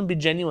us. It wouldn't be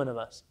genuine of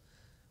us.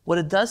 What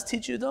it does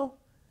teach you, though,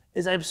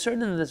 is I'm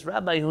certain that this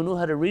rabbi who knew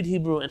how to read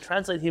Hebrew and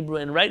translate Hebrew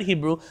and write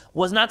Hebrew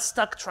was not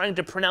stuck trying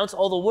to pronounce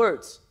all the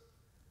words.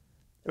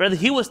 Rather,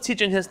 he was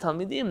teaching his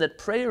Talmidim that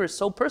prayer is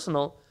so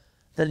personal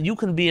that you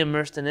can be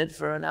immersed in it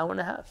for an hour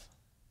and a half.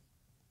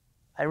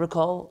 I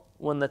recall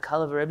when the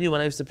Kalav Rebbe, when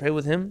I used to pray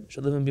with him,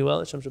 should live and be well,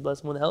 Hashem should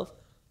bless him with health,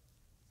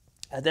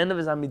 at the end of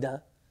his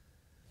Amidah,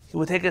 he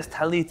would take his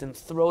talit and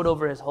throw it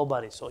over his whole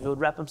body. So he would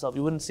wrap himself,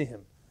 you wouldn't see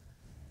him.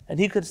 And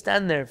he could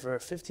stand there for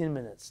 15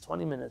 minutes,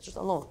 20 minutes, just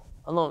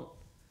alone.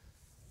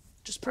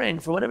 Just praying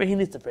for whatever he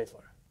needs to pray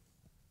for.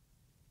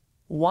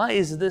 Why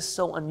is this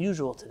so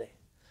unusual today?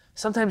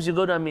 Sometimes you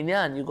go to a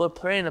minyan, you go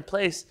pray in a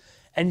place,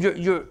 and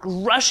you're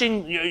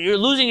rushing, you're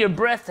losing your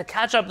breath to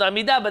catch up the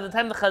Amidah by the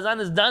time the Chazan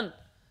is done.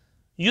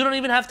 You don't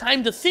even have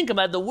time to think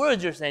about the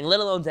words you're saying, let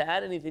alone to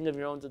add anything of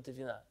your own to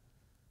tefillah.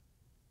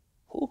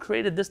 Who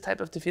created this type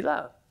of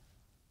tefillah?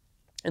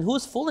 And who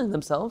is fooling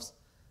themselves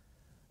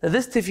that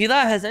this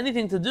tefillah has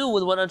anything to do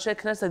with what Anshe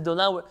Kenesset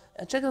HaGedolah were?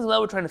 Anshe Kenesset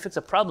HaGedolah were trying to fix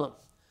a problem.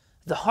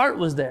 The heart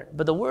was there,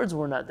 but the words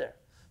were not there.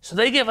 So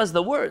they gave us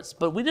the words,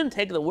 but we didn't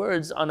take the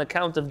words on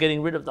account of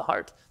getting rid of the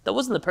heart. That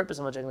wasn't the purpose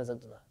of Anshe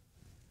Kenesset HaGedolah.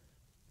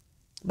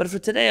 But for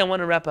today, I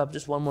want to wrap up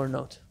just one more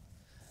note.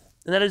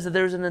 And that is that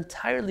there is an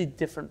entirely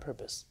different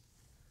purpose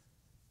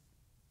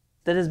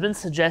that has been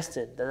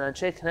suggested that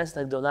Anshe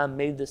Kenesset HaGedolah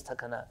made this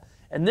takana.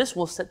 And this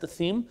will set the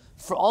theme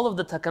for all of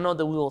the takanot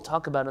that we will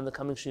talk about in the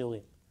coming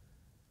shiurim.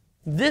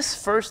 This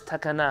first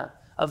takana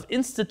of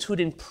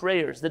instituting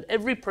prayers that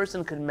every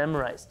person could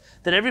memorize,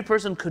 that every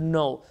person could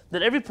know,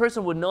 that every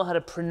person would know how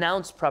to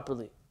pronounce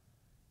properly,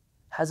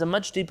 has a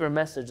much deeper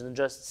message than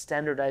just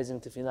standardizing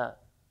tefillah.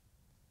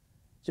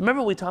 Do you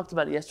remember what we talked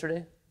about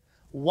yesterday?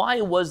 Why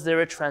was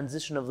there a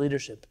transition of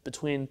leadership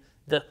between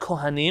the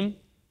Kohanim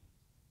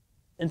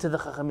into the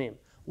Chachamim?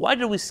 Why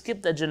did we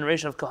skip that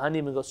generation of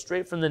Kohanim and go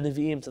straight from the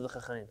Nevi'im to the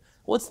Chachamim?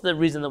 What's the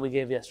reason that we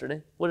gave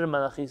yesterday? What did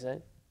Malachi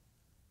say?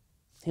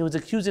 He was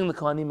accusing the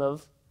Kohanim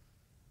of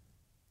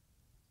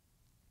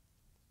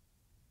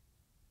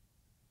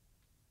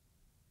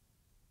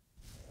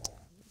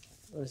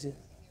what is he?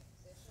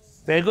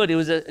 Very good. He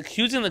was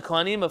accusing the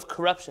Kohanim of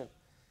corruption.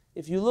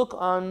 If you look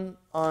on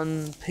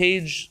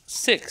page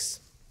 6,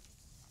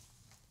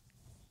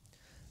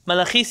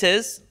 Malachi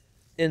says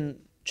in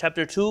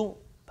chapter 2,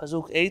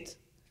 Pasuk 8,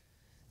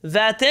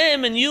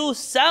 V'atem, and you,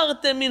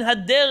 sartem min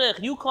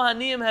haderech, you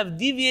Kohanim have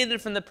deviated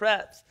from the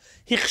path.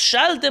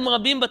 Hichshaltem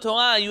rabim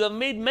b'Torah, you have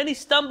made many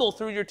stumble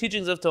through your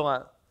teachings of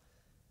Torah.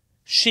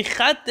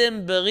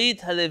 Shichatem berit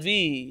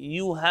halevi,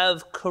 you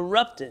have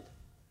corrupted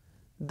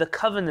the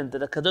covenant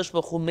that HaKadosh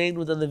Baruch Hu made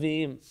with the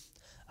Nevi'im.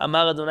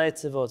 Amar Adonai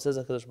Tzevot, says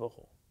HaKadosh Baruch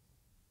Hu.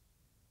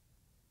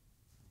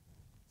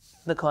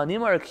 the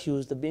Kohanim are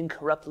accused of being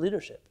corrupt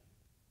leadership.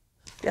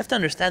 You have to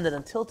understand that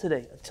until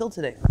today,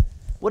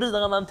 what does the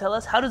Rambam tell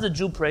us? How does a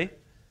Jew pray?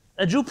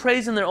 A Jew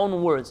prays in their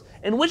own words.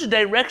 In which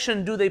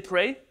direction do they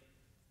pray?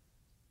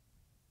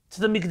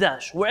 To the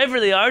Mikdash. Wherever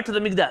they are, to the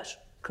Mikdash.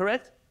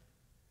 Correct?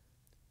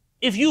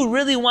 If you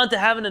really want to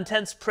have an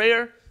intense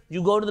prayer,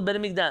 you go to the Beit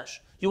Mikdash.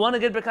 You want to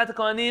get Birkat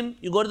Kohanim,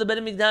 you go to the Beit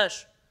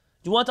Mikdash.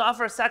 You want to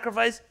offer a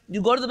sacrifice,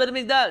 you go to the Beit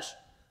Mikdash.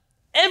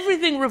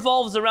 Everything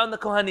revolves around the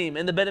Kohanim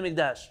in the Beit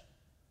Mikdash.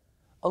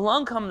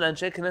 Along come the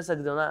Anshe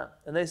Kenesset HaGedolah,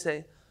 and they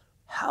say,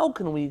 how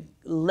can we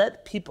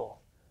let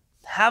people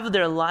have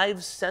their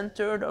lives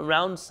centered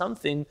around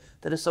something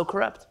that is so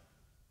corrupt?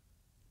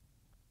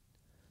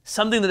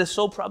 Something that is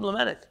so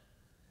problematic.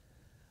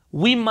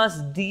 We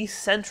must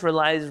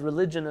decentralize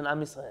religion in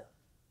Am Yisrael.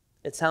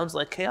 It sounds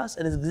like chaos,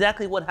 and it's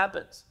exactly what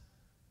happens.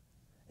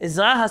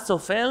 Ezra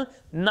HaSofer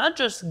not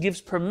just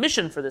gives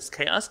permission for this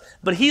chaos,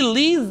 but he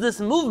leads this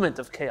movement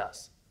of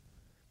chaos.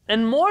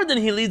 And more than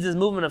he leads this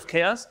movement of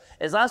chaos,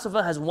 Ezra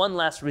HaSofer has one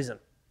last reason.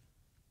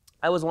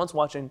 I was once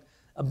watching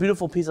a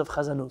beautiful piece of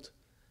Chazanut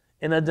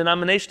in a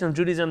denomination of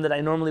Judaism that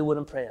I normally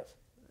wouldn't pray of.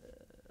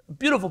 A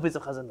beautiful piece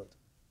of Chazanut.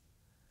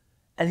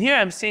 And here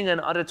I'm seeing an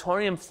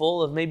auditorium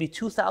full of maybe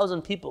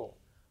 2,000 people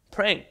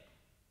praying.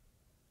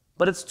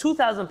 But it's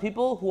 2,000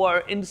 people who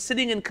are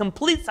sitting in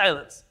complete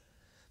silence.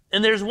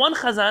 And there's one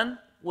chazan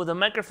with a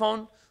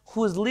microphone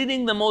who is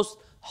leading the most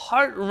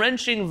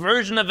heart-wrenching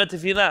version of a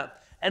tefillah.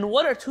 And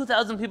what are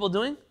 2,000 people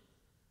doing?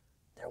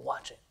 They're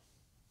watching.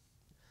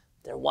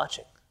 They're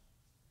watching.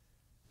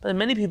 But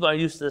many people are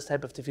used to this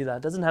type of tefillah.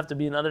 It doesn't have to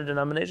be in other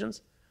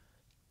denominations.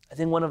 I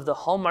think one of the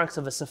hallmarks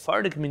of a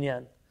Sephardic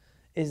minyan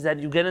is that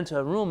you get into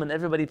a room and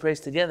everybody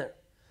prays together.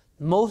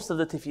 Most of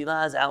the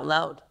tefillah is out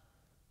loud.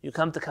 You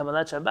come to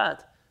Kabbalat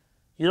Shabbat.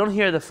 You don't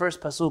hear the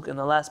first pasuk and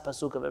the last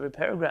pasuk of every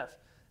paragraph.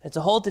 It's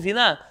a whole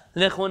tefillah.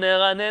 We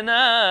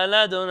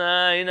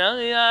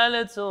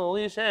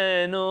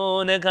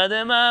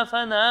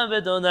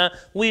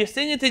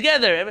sing it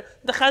together.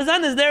 The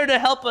chazan is there to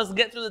help us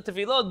get through the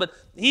tefillot, but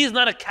he's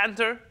not a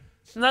cantor.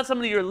 He's not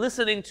somebody you're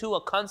listening to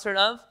a concert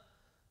of.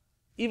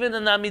 Even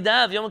in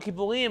Amidah, Yom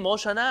Kippurim,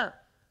 Rosh Hashanah,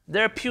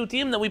 there are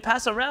piyutim that we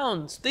pass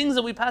around, things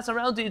that we pass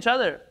around to each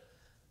other.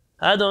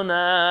 Adonai,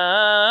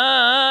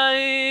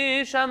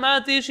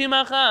 shamati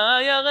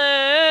shimacha,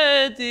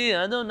 yareti,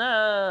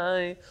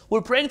 Adonai.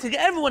 We're praying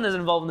together. Everyone is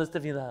involved in this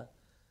tefillah.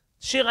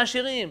 Shir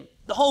HaShirim.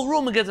 The whole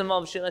room gets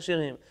involved in Shir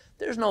HaShirim.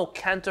 There's no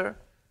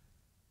cantor.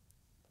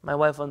 My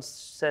wife once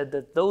said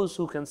that those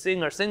who can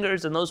sing are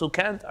singers and those who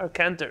can't are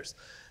cantors.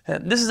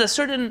 This is a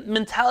certain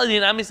mentality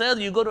in Am Yisrael.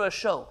 You go to a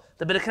show.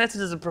 The Beit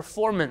Knesset is a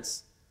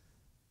performance.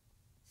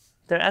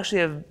 There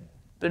actually have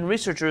been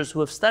researchers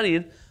who have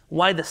studied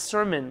why the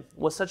sermon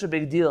was such a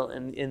big deal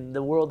in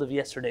the world of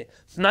yesterday.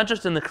 Not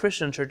just in the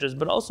Christian churches,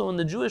 but also in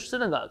the Jewish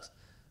synagogues.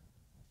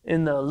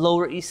 In the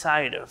Lower East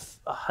Side of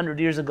 100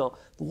 years ago.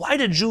 Why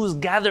did Jews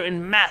gather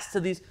in mass to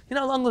these? You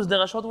know how long those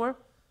derashot were?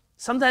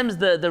 Sometimes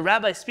the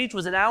rabbi's speech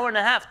was an hour and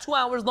a half, 2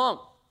 hours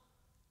long.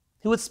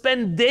 He would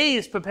spend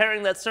days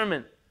preparing that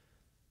sermon.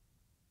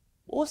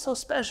 What was so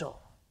special?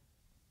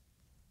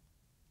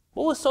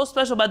 What was so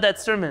special about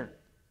that sermon?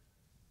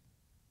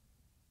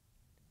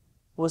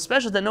 What was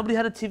special that nobody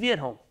had a TV at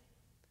home.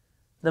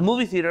 The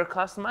movie theater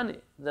cost money.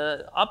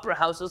 The opera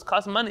houses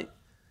cost money.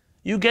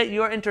 You get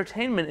your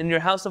entertainment in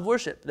your house of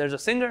worship. There's a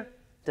singer,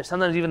 there's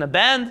sometimes even a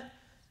band,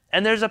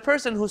 and there's a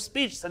person who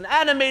speaks, an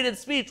animated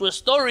speech with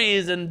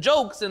stories and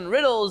jokes and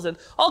riddles and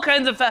all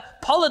kinds of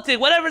politics,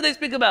 whatever they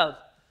speak about.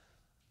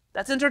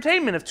 That's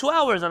entertainment of 2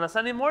 hours on a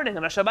Sunday morning,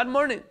 on a Shabbat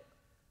morning.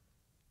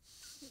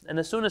 And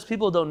as soon as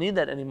people don't need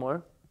that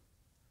anymore,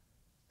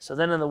 so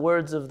then in the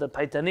words of the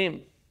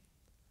Paitanim,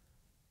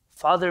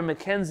 Father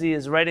Mackenzie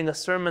is writing a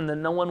sermon that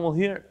no one will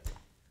hear.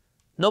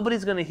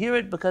 Nobody's going to hear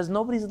it because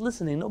nobody's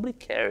listening. Nobody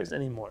cares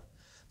anymore.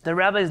 The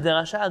rabbi's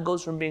derasha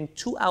goes from being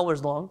 2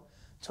 hours long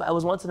to I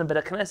was once in a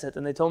Beit Knesset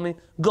and they told me,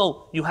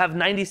 go, you have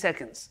 90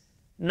 seconds.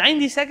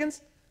 90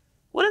 seconds?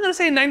 What are you going to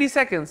say in 90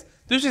 seconds?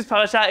 Tush's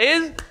parasha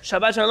is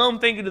Shabbat Shalom,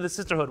 thank you to the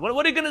sisterhood.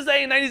 What are you going to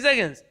say in 90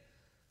 seconds?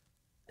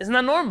 It's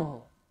not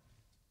normal.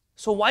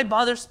 So why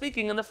bother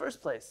speaking in the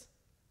first place?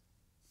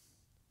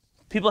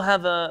 People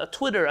have a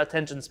Twitter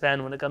attention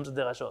span when it comes to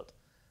derashot.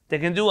 They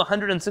can do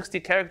 160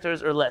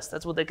 characters or less.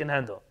 That's what they can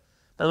handle.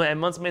 By the way, I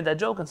once made that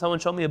joke and someone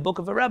showed me a book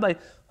of a rabbi,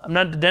 I'm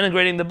not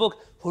denigrating the book,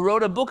 who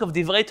wrote a book of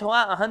Divrei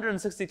Torah,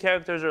 160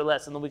 characters or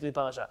less in the weekly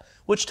parasha,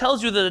 which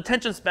tells you that the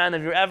attention span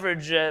of your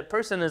average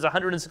person is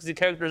 160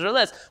 characters or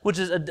less, which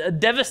is a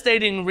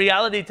devastating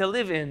reality to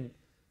live in.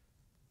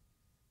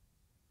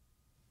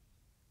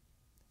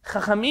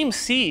 Chachamim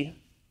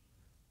see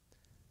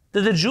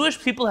that the Jewish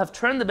people have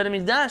turned the Beit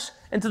HaMikdash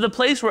into the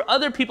place where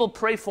other people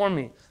pray for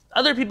me.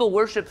 Other people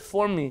worship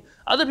for me.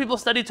 Other people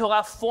study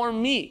Torah for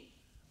me.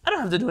 I don't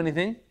have to do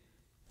anything.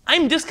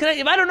 I'm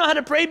disconnected. If I don't know how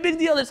to pray, big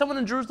deal. There's someone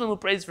in Jerusalem who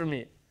prays for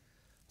me.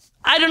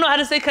 I don't know how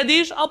to say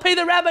Kaddish. I'll pay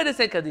the rabbi to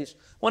say Kaddish.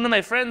 One of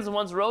my friends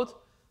once wrote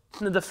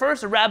The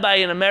first rabbi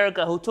in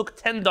America who took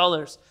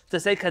 $10 to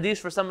say Kaddish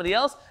for somebody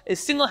else is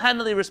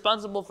single-handedly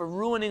responsible for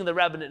ruining the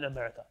rabbinate in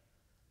America.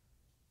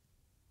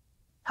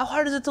 How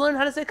hard is it to learn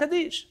how to say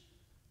Kaddish?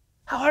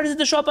 How hard is it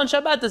to show up on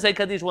Shabbat to say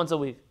Kaddish once a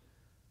week?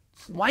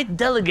 Why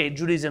delegate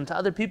Judaism to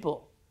other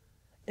people?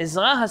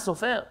 Ezra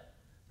HaSofer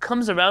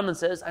comes around and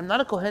says, I'm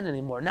not a Kohen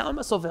anymore. Now I'm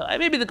a Sofer. I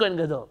may be the Kohen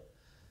Gadol.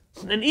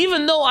 And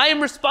even though I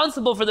am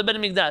responsible for the Beit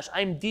HaMikdash,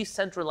 I'm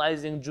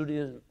decentralizing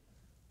Judaism.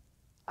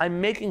 I'm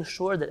making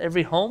sure that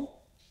every home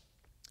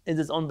is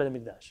its own Beit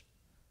HaMikdash.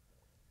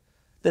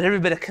 That every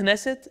Beit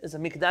Knesset is a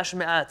Mikdash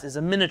Me'at, is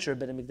a miniature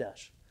Beit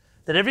HaMikdash.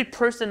 That every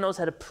person knows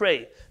how to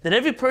pray. That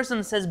every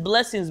person says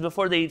blessings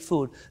before they eat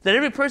food. That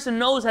every person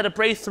knows how to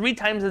pray 3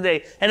 times a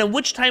day, and at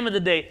which time of the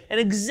day, and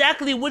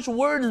exactly which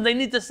words they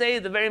need to say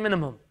at the very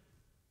minimum.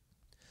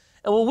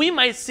 And what we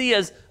might see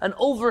as an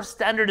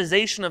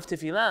over-standardization of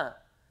Tefillah,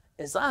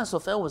 Ezra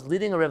HaSofer was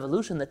leading a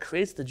revolution that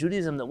creates the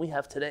Judaism that we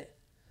have today.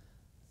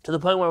 To the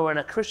point where when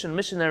a Christian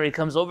missionary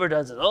comes over to us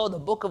and says, oh, the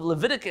book of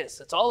Leviticus,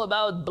 it's all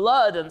about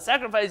blood and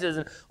sacrifices,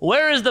 and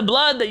where is the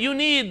blood that you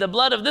need, the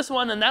blood of this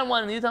one and that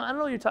one, and you tell, I don't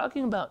know what you're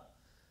talking about.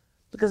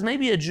 Because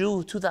maybe a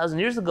Jew 2,000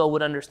 years ago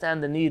would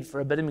understand the need for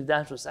a Beit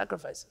HaMikdash with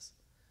sacrifices.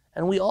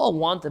 And we all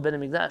want the Beit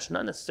HaMikdash,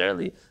 not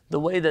necessarily the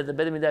way that the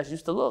Beit HaMikdash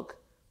used to look,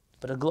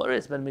 but a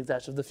glorious Beit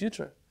HaMikdash of the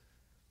future.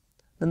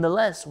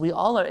 Nonetheless, we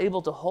all are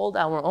able to hold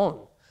our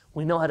own.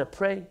 We know how to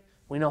pray,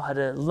 we know how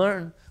to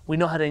learn, we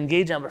know how to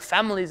engage our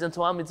families in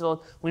Torah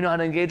mitzvot, we know how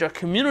to engage our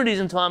communities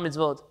in Torah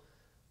mitzvot.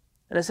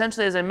 And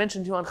essentially, as I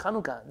mentioned to you on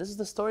Chanukah, this is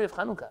the story of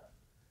Chanukah.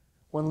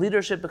 When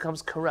leadership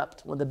becomes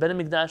corrupt, when the Beit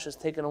HaMikdash is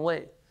taken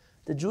away,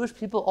 the Jewish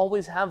people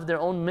always have their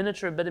own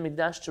miniature Beit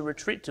HaMikdash to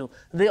retreat to.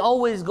 They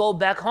always go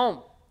back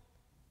home.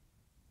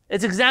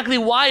 It's exactly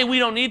why we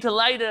don't need to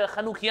light a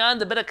Chanukiah in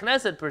the Beit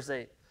Knesset per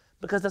se,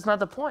 because that's not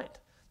the point.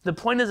 The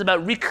point is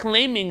about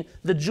reclaiming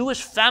the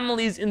Jewish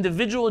family's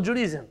individual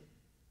Judaism.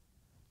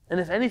 And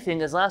if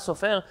anything, Ezra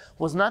HaSofer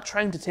was not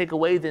trying to take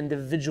away the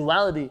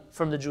individuality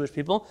from the Jewish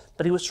people,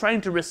 but he was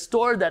trying to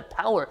restore that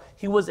power.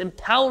 He was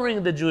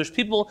empowering the Jewish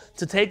people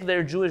to take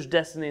their Jewish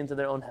destiny into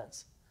their own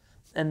hands.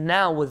 And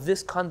now, with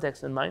this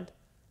context in mind,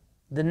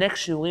 the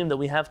next shiurim that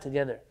we have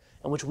together,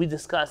 in which we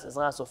discuss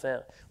Ezra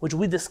HaSofer, which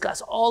we discuss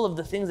all of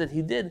the things that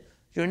he did,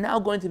 you're now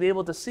going to be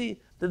able to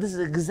see that this is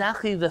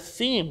exactly the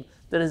theme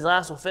that Ezra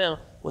HaSofer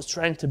was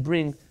trying to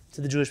bring to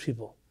the Jewish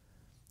people.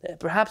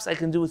 Perhaps I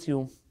can do with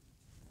you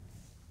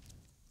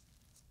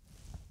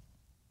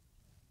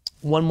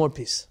one more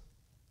piece.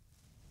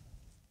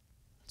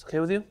 It's okay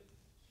with you?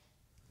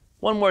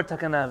 One more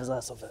takana of Ezra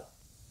HaSofer.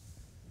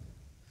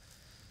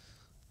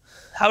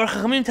 Our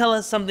Chachamim tell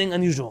us something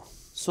unusual.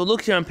 So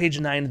look here on page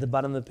 9 at the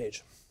bottom of the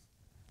page.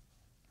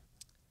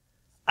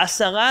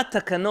 Asara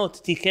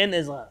takanot tiken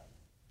Ezra.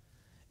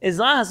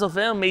 Ezra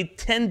HaSofer made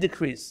 10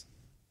 decrees.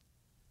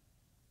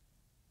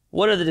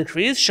 What are the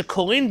decrees?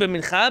 Shekorin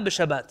b'mincha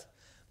b'Shabbat.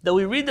 That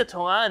we read the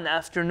Torah in the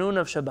afternoon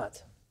of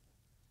Shabbat.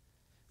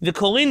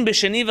 V'korin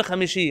b'sheni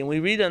v'chamishi. And we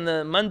read on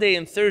the Monday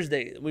and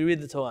Thursday, we read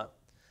the Torah.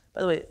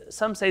 By the way,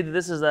 some say that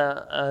this is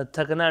a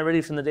takana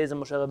already from the days of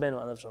Moshe Rabbeinu,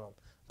 alav shalom.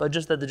 But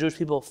just that the Jewish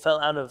people fell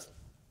out of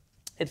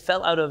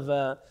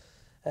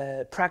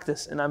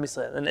practice in Am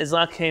Yisrael. And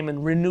Ezra came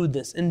and renewed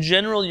this. In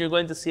general, you're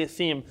going to see a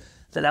theme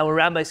that our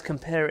rabbis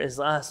compare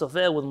Ezra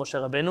HaSofer with Moshe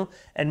Rabbeinu,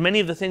 and many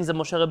of the things that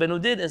Moshe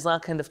Rabbeinu did, Ezra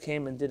kind of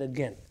came and did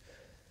again.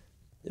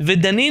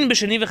 V'danin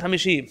b'sheni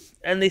v'chamishi.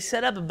 And they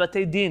set up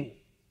batei din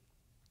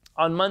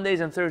on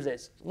Mondays and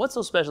Thursdays. What's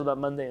so special about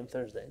Monday and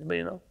Thursday?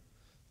 Anybody know?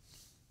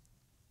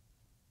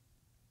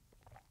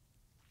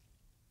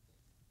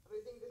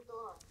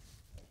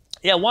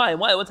 Yeah, why?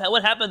 Why?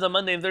 What happens on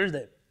Monday and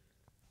Thursday?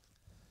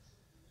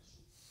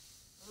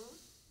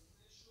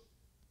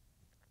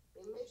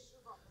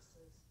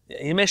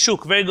 Yemei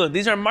Shuk, very good.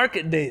 These are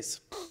market days.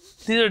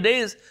 These are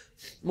days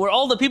where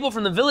all the people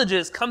from the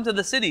villages come to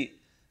the city.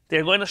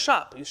 They're going to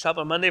shop. You shop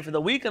on Monday for the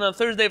week and on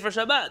Thursday for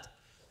Shabbat.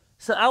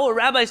 So our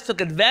rabbis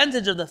took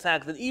advantage of the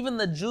fact that even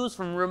the Jews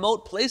from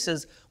remote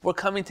places were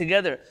coming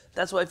together.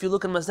 That's why if you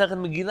look in Masechet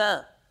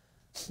Megillah,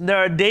 there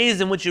are days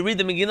in which you read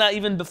the Megillah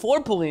even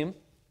before Purim,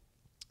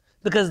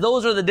 because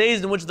those are the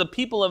days in which the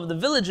people of the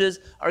villages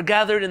are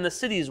gathered in the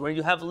cities where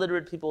you have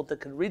literate people that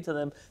can read to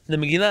them the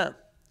Megillah.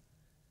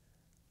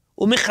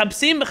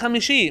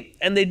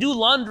 And they do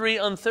laundry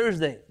on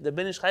Thursday. The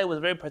Ben Ish Chai was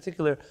very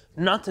particular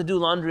not to do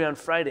laundry on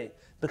Friday,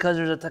 because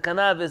there's a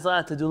takana of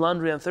Ezra to do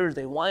laundry on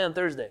Thursday. Why on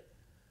Thursday? On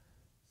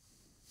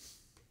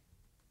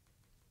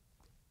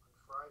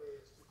Friday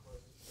it's too close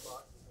to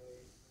Shabbat and they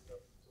end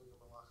up doing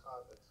a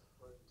malacha that's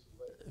running too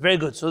late. Very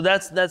good. So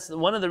that's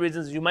one of the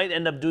reasons you might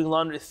end up doing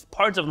laundry,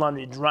 parts of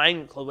laundry,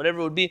 drying clothes,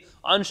 whatever it would be,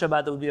 on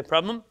Shabbat, that would be a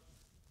problem.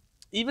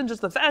 Even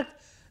just the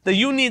fact that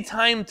you need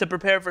time to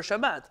prepare for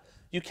Shabbat.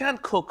 You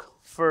can't cook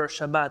for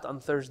Shabbat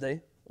on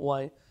Thursday.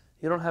 Why?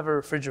 You don't have a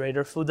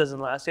refrigerator, food doesn't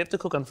last, you have to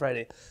cook on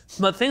Friday.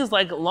 But things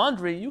like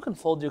laundry, you can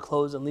fold your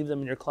clothes and leave them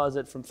in your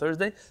closet from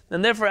Thursday.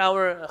 And therefore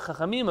our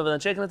Chachamim of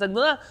Anshe Kenesset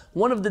HaGedolah,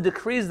 one of the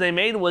decrees they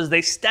made was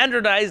they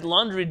standardized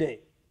laundry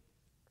day.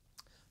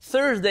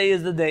 Thursday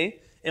is the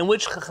day in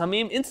which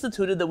Chachamim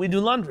instituted that we do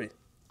laundry.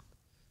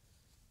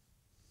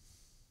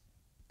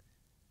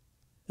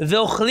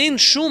 Ve'ochlin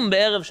shum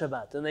be'erev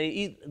Shabbat, and they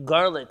eat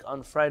garlic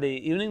on Friday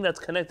evening. That's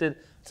connected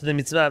to the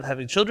mitzvah of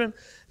having children.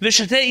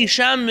 V'shatei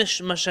isha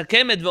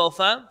mashakemet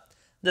ve'ofa,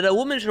 that a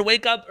woman should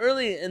wake up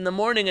early in the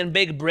morning and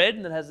bake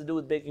bread. That has to do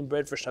with baking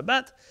bread for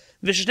Shabbat.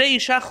 V'shatei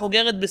isha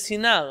chogeret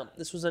b'sinar.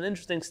 This was an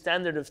interesting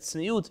standard of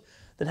tzniut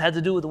that had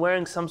to do with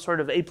wearing some sort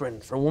of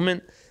apron for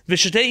women.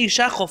 V'shatei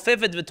isha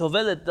chofefet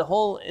v'tovelet, the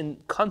whole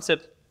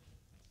concept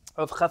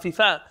of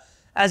chafifa,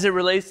 as it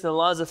relates to the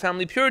laws of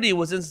family purity,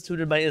 was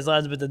instituted by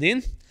Ezra's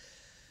Betadin.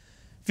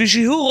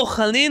 V'shihu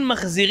rochalin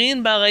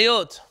machzirin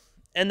ba'arayot,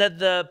 and that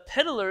the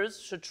peddlers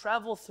should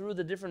travel through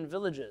the different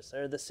villages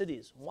or the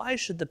cities. Why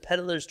should the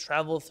peddlers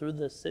travel through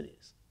the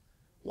cities?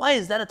 Why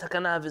is that a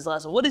takana of Ezra?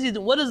 What is he?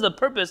 What is the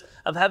purpose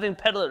of having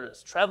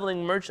peddlers,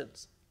 traveling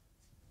merchants?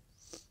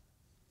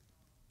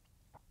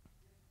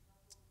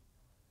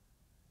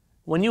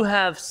 When you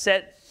have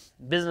set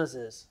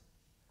businesses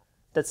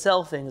that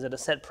sell things at a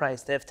set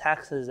price, they have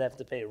taxes, they have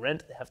to pay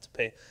rent, they have to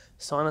pay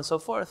so on and so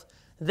forth.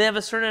 They have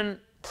a certain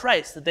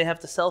price that they have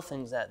to sell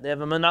things at. They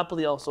have a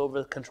monopoly also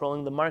over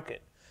controlling the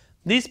market.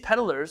 These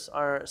peddlers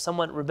are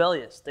somewhat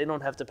rebellious. They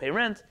don't have to pay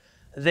rent.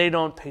 They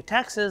don't pay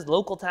taxes,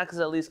 local taxes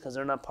at least, because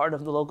they're not part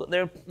of the local.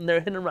 They're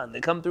hit and run.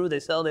 They come through, they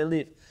sell, they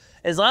leave.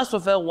 Ezra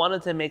Sofel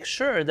wanted to make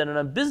sure that in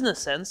a business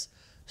sense,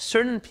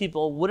 certain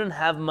people wouldn't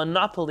have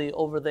monopoly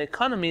over the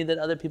economy that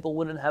other people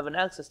wouldn't have an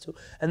access to.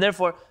 And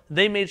therefore,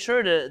 they made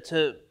sure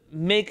to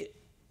make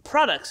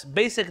products,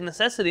 basic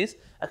necessities,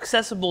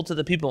 accessible to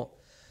the people.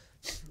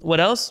 What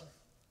else?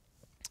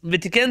 And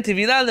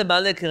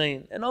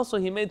also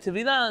he made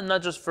tevilah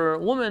not just for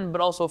women, but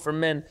also for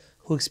men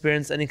who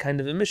experience any kind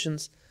of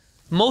emissions.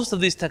 Most of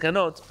these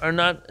takanot are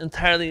not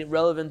entirely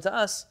relevant to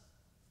us,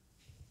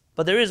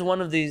 but there is one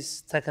of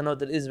these takanot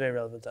that is very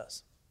relevant to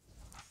us.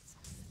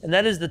 And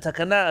that is the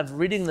takana of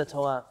reading the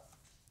Torah.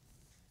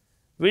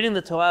 Reading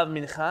the Torah of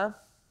Mincha,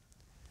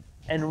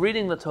 and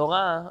reading the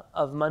Torah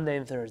of Monday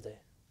and Thursday.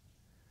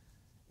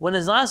 When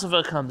Ezra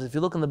Sofer comes, if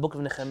you look in the book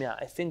of Nehemiah,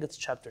 I think it's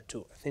chapter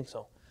 2, I think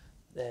so.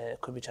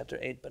 It could be chapter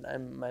 8, but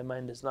my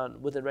mind is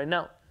not with it right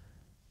now.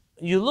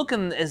 You look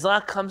and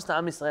Ezra comes to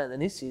Am Yisrael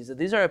and he sees that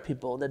these are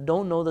people that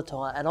don't know the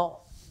Torah at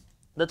all.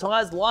 The Torah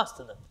is lost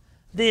to them.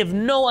 They have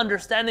no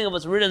understanding of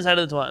what's written inside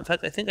of the Torah. In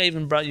fact, I think I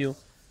even brought you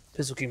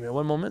Pesukim here.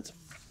 One moment.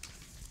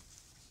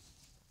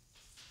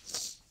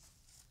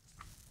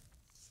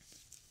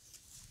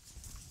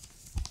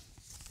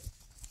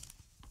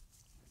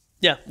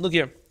 Yeah, look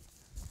here.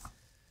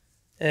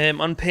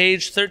 On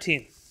page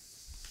 13.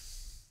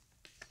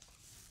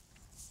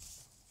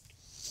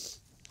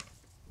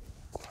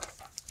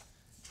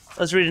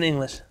 Let's read in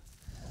English.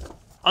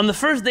 On the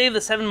first day of the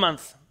 7th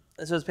month,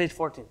 this was page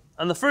 14.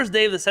 On the first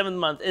day of the 7th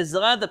month,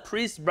 Ezra the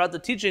priest brought the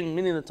teaching,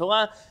 meaning the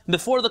Torah,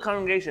 before the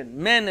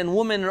congregation, men and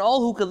women and all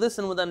who could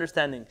listen with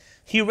understanding.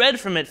 He read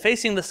from it,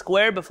 facing the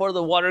square before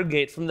the water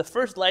gate, from the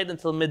first light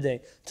until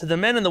midday, to the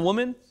men and the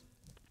women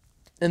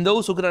and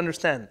those who could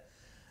understand.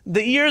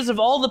 The ears of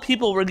all the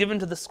people were given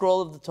to the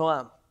scroll of the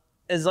Torah.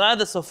 Ezra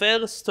the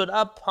Sofer stood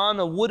upon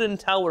a wooden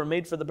tower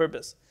made for the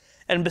purpose.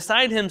 And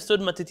beside him stood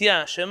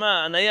Matitya,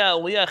 Shema, Anaya,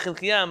 Uriah,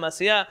 Chilkiah,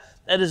 Masiyah,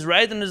 at his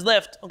right and his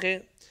left.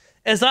 Okay.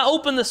 Ezra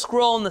opened the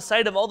scroll in the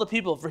sight of all the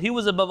people, for he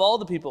was above all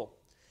the people.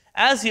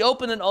 As he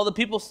opened it, all the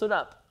people stood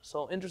up.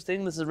 So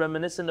interesting, this is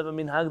reminiscent of a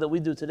minhag that we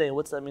do today.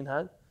 What's that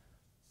minhag?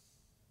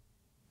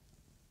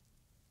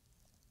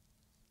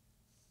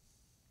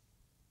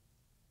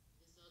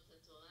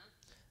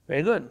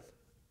 Very good.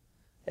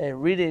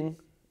 Reading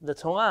the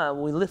Torah,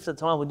 we lift the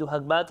Torah, we do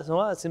Hagbat the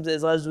Torah. It seems that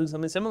Ezra is doing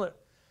something similar.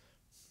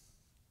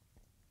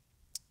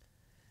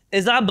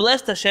 Ezra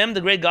blessed Hashem,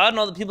 the great God, and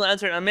all the people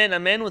answered, Amen,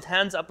 Amen, with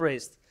hands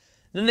upraised.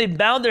 Then they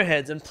bowed their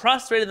heads and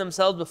prostrated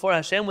themselves before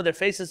Hashem with their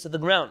faces to the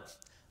ground.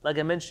 Like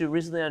I mentioned to you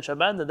recently on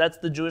Shabbat, that's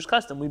the Jewish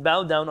custom. We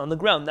bow down on the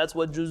ground. That's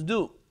what Jews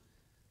do.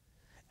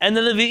 And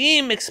the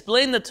Nevi'im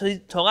explained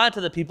the Torah to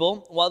the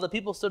people while the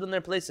people stood in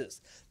their places.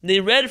 They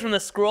read from the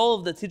scroll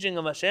of the teaching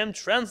of Hashem,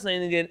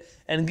 translating it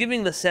and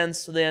giving the sense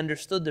so they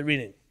understood the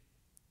reading.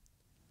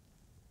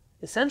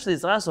 Essentially,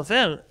 Ezra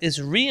Sofer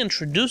is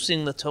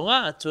reintroducing the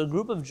Torah to a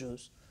group of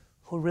Jews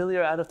who really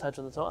are out of touch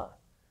with the Torah.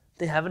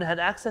 They haven't had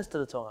access to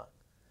the Torah.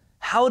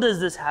 How does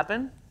this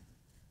happen?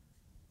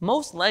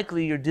 Most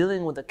likely you're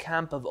dealing with a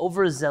camp of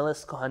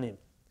overzealous Kohanim.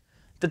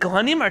 The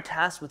Kohanim are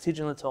tasked with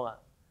teaching the Torah.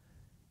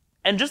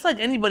 And just like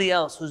anybody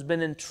else who's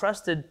been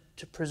entrusted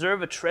to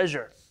preserve a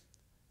treasure,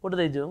 what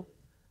do?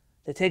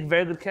 They take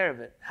very good care of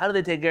it. How do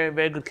they take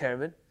very good care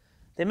of it?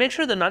 They make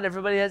sure that not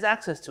everybody has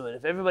access to it.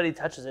 If everybody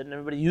touches it and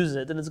everybody uses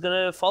it, then it's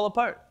going to fall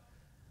apart.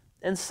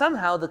 And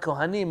somehow the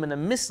Kohanim, in a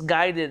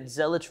misguided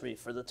zealotry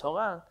for the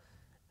Torah,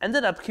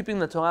 ended up keeping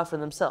the Torah for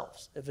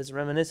themselves. If it's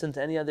reminiscent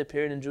to any other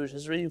period in Jewish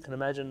history, you can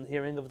imagine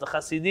hearing of the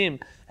Hasidim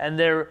and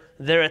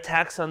their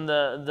attacks on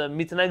the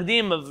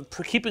mitnagdim of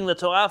keeping the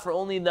Torah for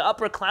only the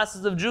upper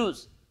classes of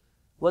Jews.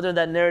 Whether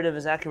that narrative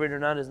is accurate or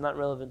not is not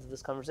relevant to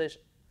this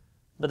conversation.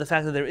 But the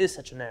fact that there is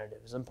such a narrative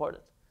is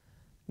important.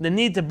 the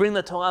need to bring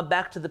the Torah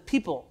back to the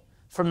people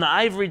from the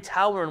ivory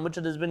tower in which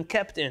it has been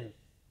kept in.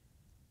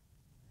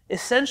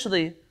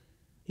 Essentially,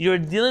 you're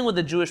dealing with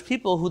the Jewish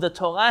people who the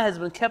Torah has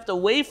been kept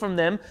away from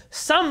them,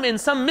 in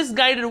some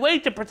misguided way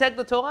to protect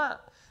the Torah.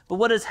 But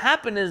what has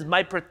happened is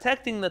by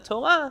protecting the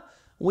Torah,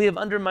 we have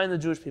undermined the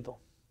Jewish people.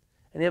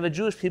 And you have a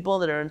Jewish people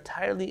that are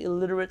entirely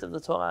illiterate of the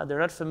Torah. They're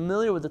not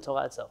familiar with the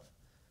Torah itself.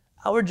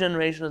 Our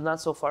generation is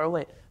not so far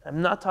away.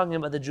 I'm not talking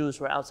about the Jews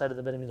who are outside of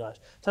the Beit HaMikdash.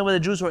 I'm talking about the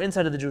Jews who are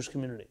inside of the Jewish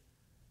community.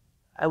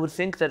 I would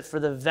think that for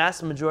the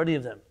vast majority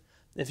of them,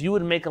 if you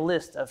would make a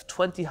list of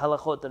 20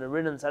 halachot that are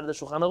written inside of the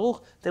Shulchan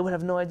Aruch, they would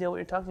have no idea what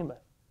you're talking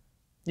about.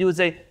 You would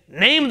say,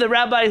 name the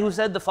rabbi who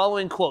said the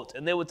following quote,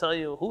 and they would tell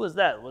you, who was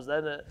that? Was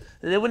that a...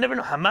 They would never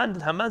know. Haman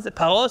said,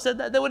 Paro said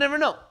that? They would never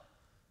know.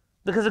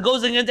 Because it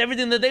goes against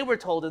everything that they were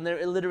told in their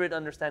illiterate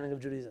understanding of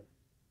Judaism.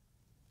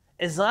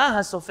 Ezra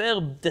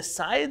HaSofer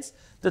decides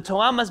the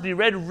Torah must be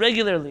read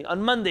regularly,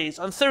 on Mondays,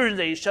 on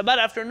Thursdays, Shabbat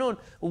afternoon.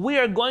 We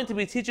are going to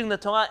be teaching the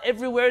Torah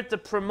everywhere to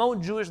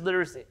promote Jewish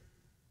literacy.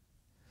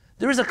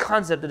 There is a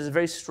concept that is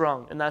very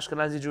strong in the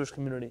Ashkenazi Jewish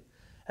community.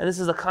 And this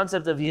is the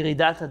concept of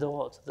Yiridat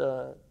HaDorot,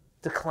 the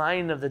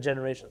decline of the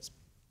generations.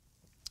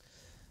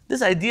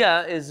 This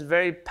idea is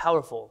very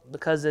powerful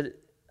because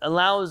it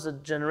allows a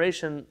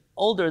generation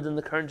older than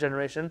the current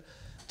generation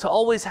to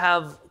always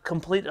have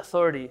complete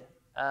authority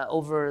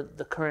over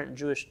the current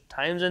Jewish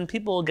times. And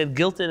people get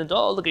guilted into,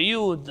 oh, look at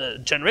you, the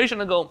generation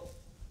ago,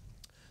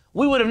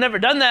 we would have never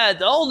done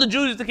that. All the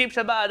Jews used to keep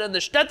Shabbat, and the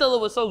shtetl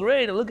was so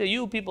great. And look at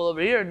you people over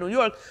here in New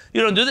York,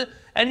 you don't do that.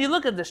 And you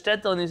look at the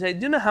shtetl and you say,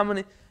 do you know how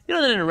many? You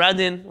know that in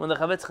Radin, when the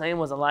Chavetz Chaim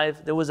was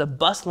alive, there was a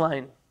bus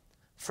line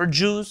for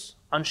Jews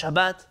on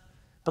Shabbat,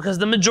 because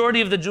the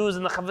majority of the Jews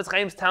in the Chavetz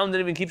Chaim's town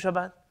didn't even keep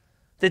Shabbat.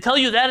 They tell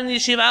you that in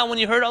Yeshiva when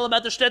you heard all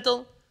about the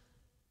shtetl.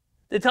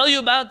 They tell you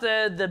about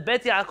the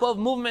Bet Yaakov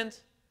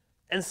movement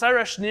and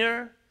Sara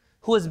Schenirer,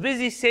 who was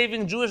busy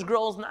saving Jewish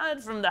girls,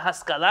 not from the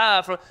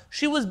Haskalah,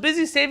 she was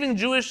busy saving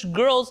Jewish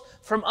girls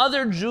from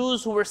other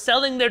Jews who were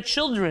selling their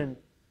children.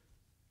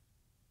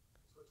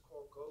 That's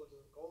what's called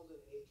golden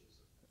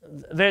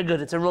ages. Very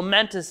good. It's a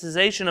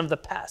romanticization of the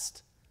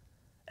past.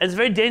 It's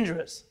very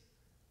dangerous.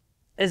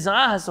 Ezra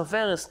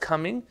HaSofer is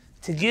coming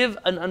to give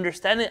an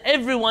understanding.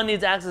 Everyone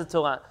needs access to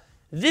Torah.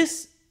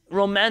 This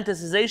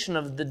romanticization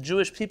of the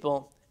Jewish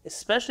people,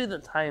 especially the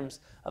times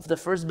of the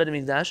first Beit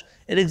HaMikdash,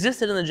 it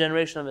existed in the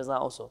generation of Ezra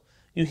also.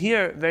 You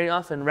hear very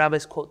often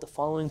rabbis quote the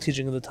following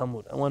teaching of the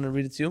Talmud. I want to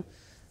read it to you,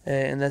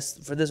 and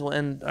for this we'll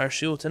end our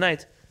shiur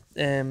tonight.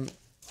 The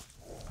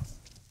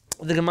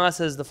Gemara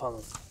says the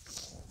following.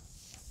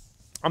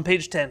 On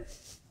page 10.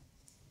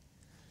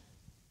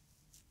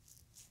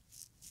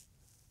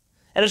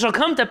 And it shall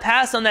come to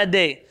pass on that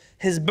day,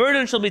 his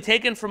burden shall be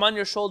taken from on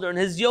your shoulder, and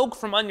his yoke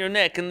from on your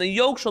neck, and the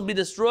yoke shall be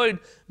destroyed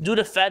due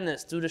to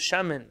fatness, due to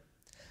shaman.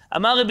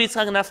 Amar Rabbi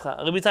Yitzchak Nafcha.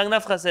 Rabbi Yitzchak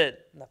Nafcha said,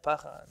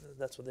 Napacha,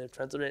 that's what they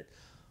translate.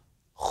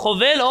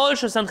 Chovel ol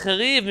shel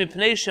Sancheriv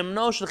mipnei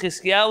shemno shel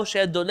Chizkiyahu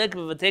she'ad dolek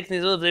b'vatei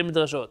knizot v'vatei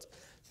midrashot.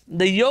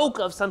 The yoke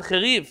of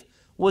Sancheriv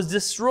was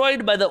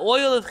destroyed by the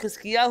oil of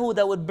Chizkiyahu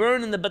that would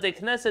burn in the Batei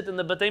Knesset and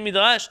the Batei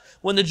Midrash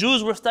when the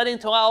Jews were studying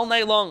Torah all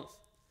night long.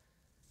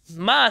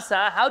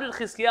 Ma'asa, how did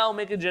Chizkiyahu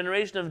make a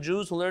generation of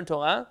Jews who learned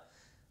Torah?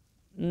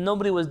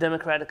 Nobody was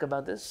democratic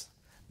about this.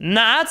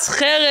 Na'atz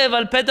cherev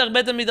al petach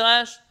bet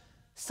midrash.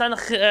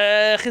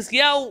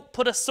 Chizkiyahu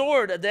put a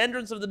sword at the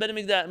entrance of the Bet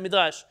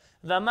Midrash.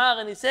 V'amar,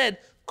 and he said,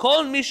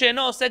 Kol mi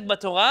she'eno osek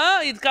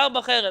b'Torah yidkar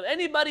b'cherev.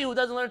 Anybody who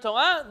doesn't learn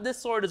Torah, this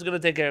sword is going to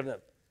take care of them.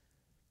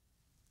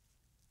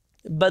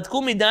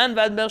 Badku midan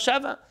v'ad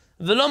Beersheva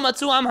v'lo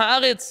matzu am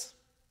haaretz.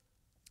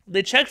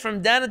 They checked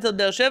from Dan until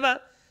Beersheva,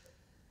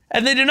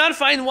 and they did not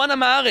find one am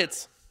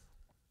haaretz.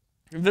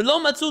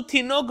 V'lo matzu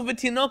tinok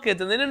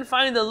v'tinoket, and they didn't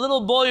find a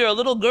little boy or a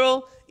little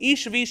girl,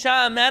 ish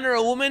v'isha, a man or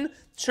a woman,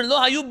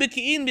 shelo hayu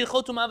biki'in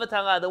b'ilchot tumah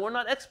v'tahara. They were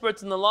not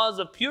experts in the laws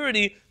of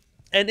purity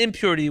and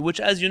impurity, which,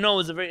 as you know,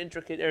 is a very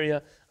intricate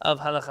area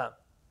of halakha.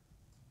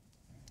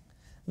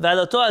 V'al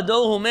oto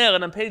ador humer,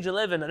 and on page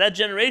 11, that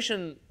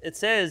generation, it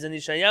says in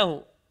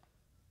Yeshayahu,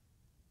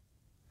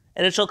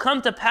 and it shall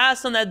come to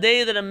pass on that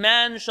day that a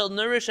man shall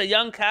nourish a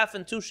young calf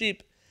and 2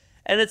 sheep.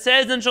 And it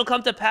says, and it shall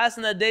come to pass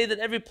in that day that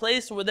every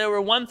place where there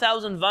were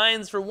 1,000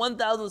 vines for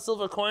 1,000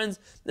 silver coins,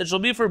 that shall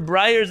be for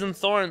briars and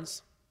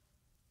thorns.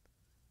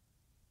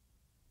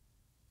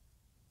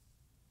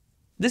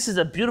 This is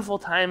a beautiful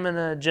time in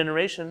a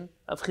generation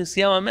of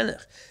Chizkiyahu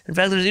HaMelech. In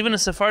fact, there's even a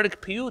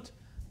Sephardic piyut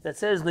that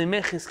says,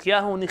 Limei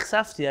Chizkiyahu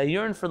nichsafti. I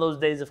yearn for those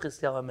days of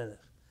Chizkiyahu HaMelech.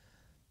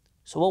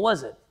 So what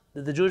was it?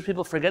 Did the Jewish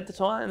people forget the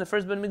Torah in the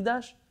first Beit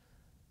Mikdash?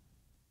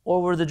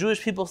 Or were the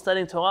Jewish people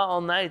studying Torah all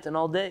night and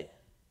all day?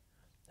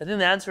 I think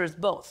the answer is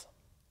both.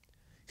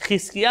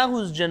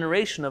 Chizkiyahu's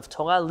generation of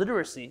Torah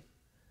literacy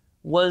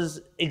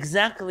was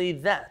exactly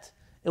that.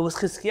 It was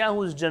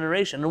Chizkiyahu's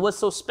generation. It was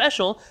so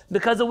special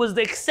because it was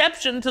the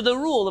exception to the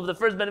rule of the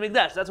first Beit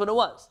Mikdash. That's what it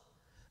was.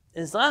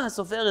 Ezra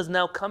HaSofer is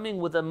now coming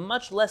with a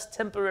much less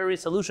temporary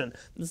solution.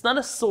 It's not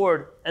a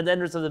sword at the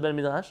entrance of the Beit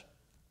Midrash.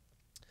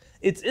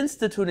 It's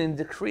instituting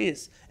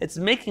decrees. It's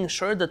making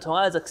sure the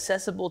Torah is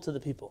accessible to the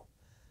people.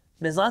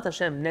 Bezrat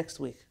Hashem, next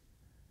week,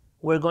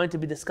 we're going to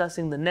be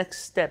discussing the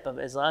next step of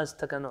Ezra's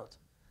Takanot.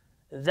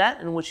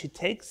 That in which he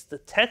takes the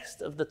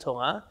text of the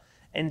Torah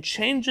and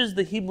changes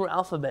the Hebrew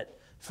alphabet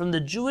from the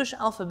Jewish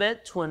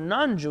alphabet to a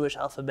non-Jewish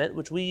alphabet,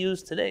 which we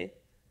use today,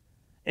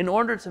 in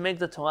order to make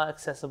the Torah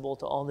accessible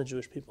to all the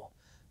Jewish people.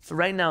 For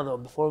right now, though,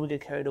 before we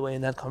get carried away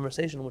in that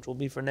conversation, which will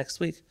be for next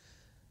week,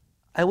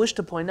 I wish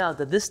to point out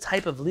that this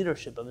type of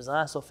leadership of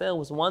Ezra Sofer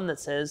was one that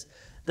says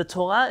the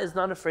Torah is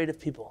not afraid of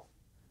people.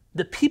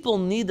 The people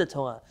need the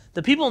Torah.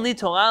 The people need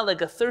Torah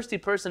like a thirsty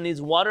person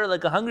needs water,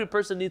 like a hungry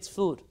person needs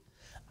food.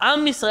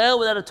 Am Yisrael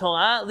without a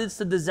Torah leads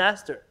to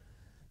disaster.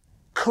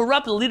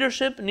 Corrupt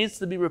leadership needs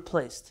to be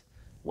replaced.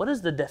 What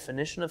is the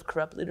definition of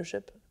corrupt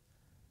leadership?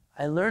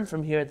 I learned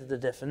from here that the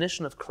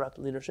definition of corrupt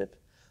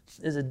leadership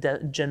is a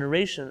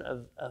generation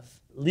of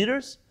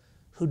leaders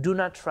who do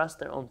not trust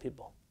their own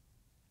people.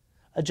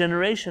 A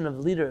generation of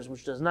leaders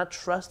which does not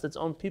trust its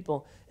own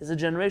people is a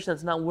generation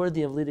that's not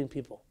worthy of leading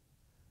people.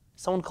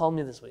 Someone called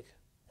me this week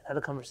and had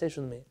a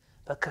conversation with me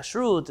about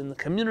kashrut in the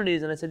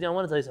communities, and I said, I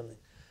want to tell you something.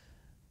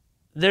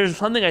 There's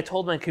something I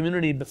told my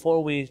community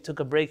before we took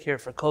a break here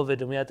for COVID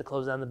and we had to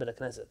close down the Beit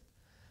Knesset.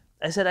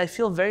 I said, I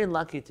feel very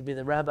lucky to be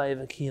the rabbi of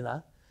a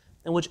kehillah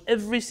in which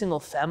every single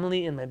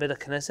family in my Beit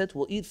Knesset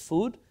will eat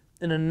food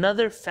in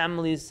another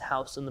family's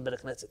house in the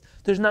Beit Knesset.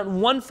 There's not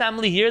one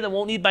family here that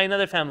won't eat by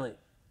another family.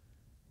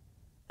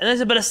 And I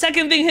said, but a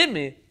second thing hit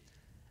me.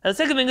 And the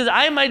second thing is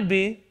I might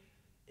be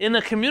in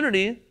a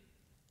community,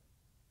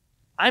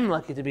 I'm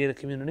lucky to be in a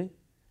community,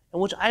 in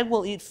which I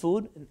will eat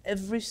food in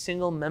every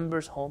single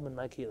member's home in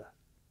my kehillah.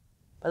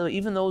 By the way,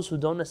 even those who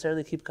don't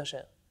necessarily keep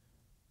kasher,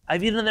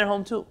 I've eaten in their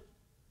home too.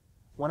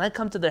 When I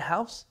come to their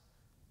house,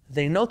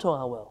 they know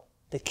Torah well.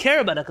 They care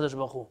about HaKadosh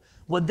Baruch Hu.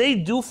 What they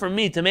do for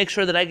me to make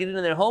sure that I get in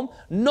their home,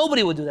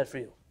 nobody would do that for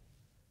you.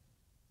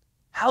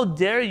 How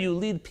dare you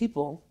lead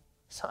people?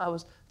 So I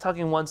was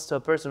talking once to a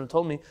person who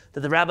told me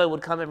that the rabbi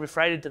would come every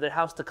Friday to their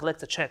house to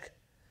collect a check.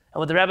 And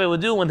what the rabbi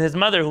would do when his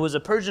mother, who was a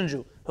Persian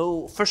Jew,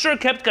 who for sure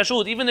kept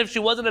kashrut, even if she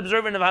wasn't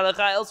observant of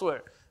halakha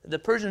elsewhere, the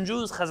Persian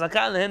Jews,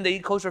 chazakah on him, they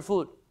eat kosher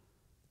food.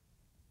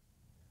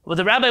 What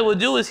the rabbi would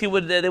do is they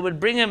would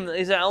bring him,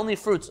 he said, only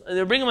fruits. They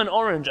would bring him an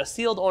orange, a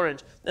sealed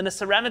orange, in a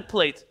ceramic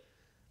plate.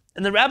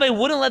 And the rabbi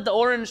wouldn't let the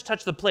orange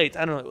touch the plate.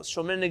 I don't know, it was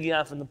shomer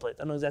negiah from the plate.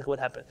 I don't know exactly what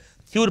happened.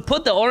 He would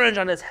put the orange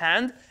on his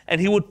hand,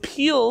 and he would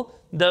peel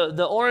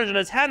the orange on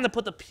his hand and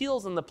put the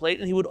peels on the plate,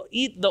 and he would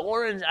eat the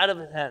orange out of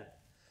his hand.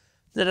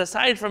 That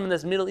aside from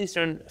this Middle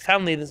Eastern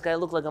family, this guy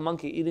looked like a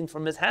monkey eating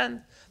from his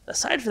hand.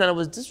 Aside from that, it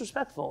was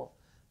disrespectful.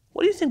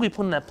 What do you think we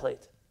put in that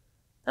plate?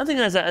 I'm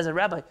thinking as a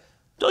rabbi,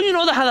 don't you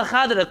know the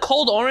halakha that a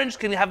cold orange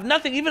can have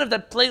nothing, even if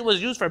that plate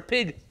was used for a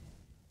pig,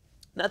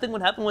 nothing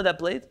would happen with that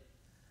plate?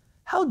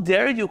 How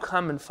dare you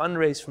come and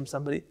fundraise from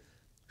somebody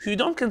who you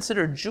don't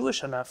consider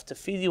Jewish enough to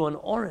feed you an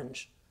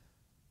orange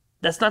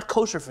that's not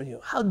kosher for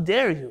you? How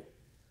dare you?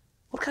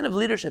 What kind of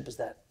leadership is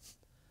that?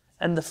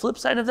 And the flip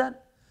side of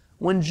that,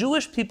 when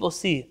Jewish people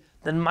see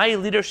that my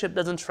leadership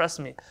doesn't trust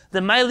me,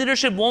 that my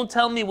leadership won't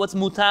tell me what's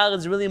mutar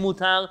is really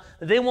mutar,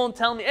 they won't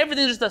tell me,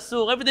 everything is just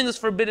asur, everything is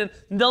forbidden,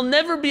 they'll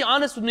never be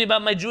honest with me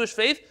about my Jewish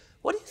faith,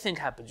 what do you think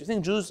happens? You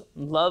think Jews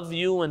love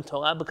you and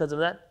Torah because of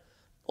that?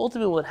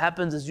 Ultimately what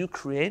happens is you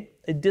create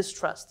a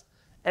distrust.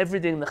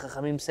 Everything the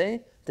Chachamim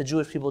say, the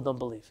Jewish people don't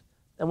believe.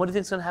 And what do you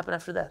think is going to happen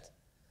after that?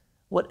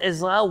 What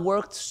Ezra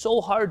worked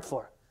so hard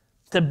for,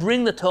 to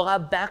bring the Torah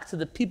back to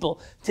the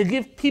people, to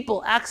give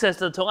people access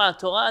to the Torah.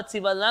 Torah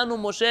tziva lanu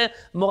Moshe,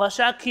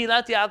 morasha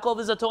kilat Yaakov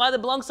is a Torah that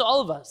belongs to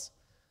all of us.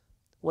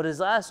 What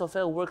Ezra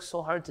Sofer worked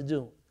so hard to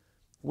do,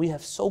 we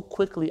have so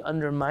quickly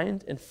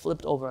undermined and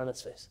flipped over on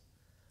its face.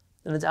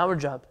 And it's our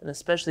job, and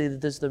especially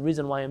this is the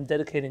reason why I'm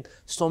dedicating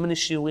so many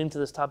shiurim to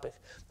this topic.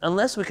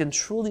 Unless we can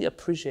truly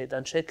appreciate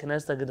Ansheh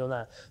Kenesset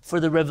HaGedolah for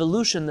the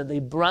revolution that they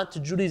brought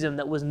to Judaism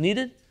that was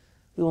needed,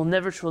 we will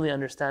never truly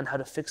understand how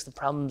to fix the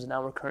problems in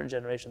our current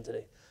generation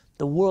today.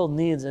 The world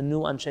needs a new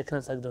Ansheh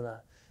Kenesset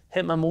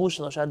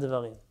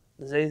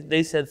HaGedolah.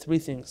 They said three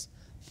things.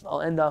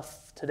 I'll end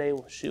off today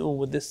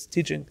with this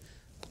teaching.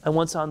 I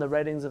once saw in the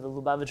writings of the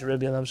Lubavitcher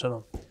Rebbe Alam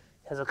Shalom. He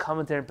has a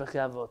commentary in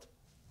Pirkei Avot.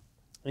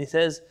 And he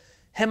says,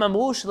 the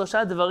Anshe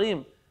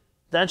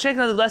Kenesset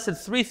HaGedolah said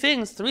three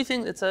things,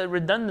 it's a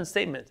redundant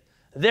statement.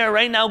 They're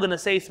right now going to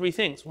say three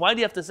things. Why do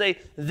you have to say,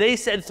 they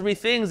said three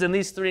things and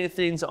these three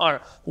things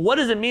are? What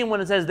does it mean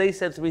when it says they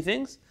said three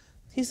things?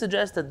 He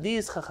suggests that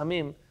these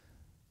Chachamim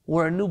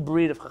were a new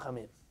breed of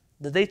Chachamim.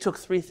 That they took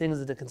three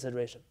things into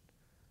consideration.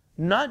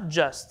 Not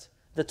just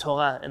the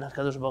Torah and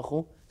HaKadosh Baruch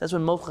Hu. That's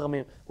what most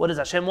Chachamim, what does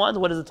Hashem want?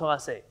 What does the Torah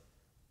say?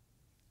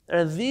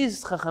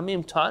 These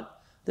Chachamim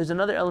taught, there's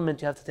another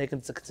element you have to take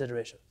into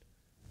consideration.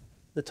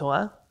 The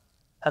Torah,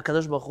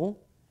 HaKadosh Baruch Hu,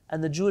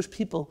 and the Jewish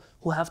people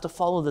who have to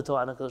follow the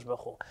Torah and HaKadosh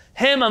Baruch Hu.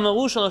 Hem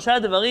amaru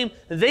shalosha devarim.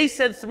 They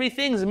said three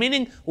things,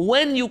 meaning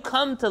when you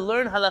come to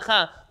learn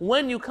halakha,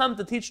 when you come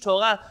to teach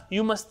Torah,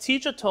 you must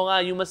teach a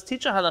Torah, you must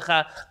teach a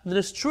halakha that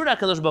is true to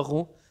HaKadosh Baruch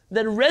Hu,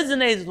 that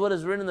resonates with what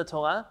is written in the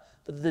Torah,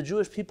 but the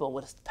Jewish people,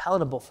 what is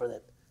palatable for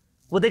them,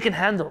 what they can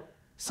handle,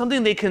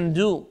 something they can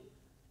do.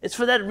 It's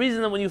for that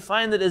reason that when you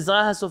find that Ezra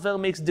HaSofer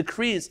makes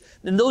decrees,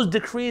 then those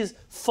decrees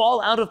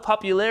fall out of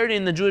popularity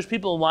in the Jewish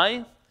people.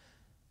 Why?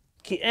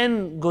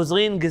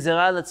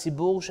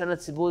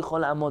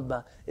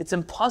 It's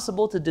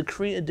impossible to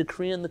decree a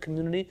decree in the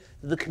community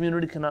that the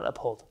community cannot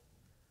uphold.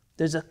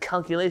 There's a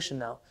calculation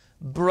now.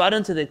 Brought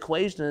into the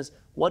equation is,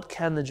 what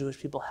can the Jewish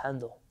people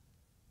handle?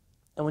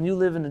 And when you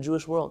live in a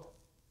Jewish world,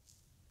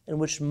 in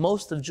which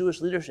most of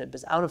Jewish leadership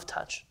is out of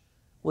touch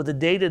with the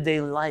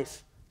day-to-day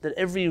life that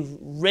every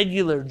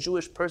regular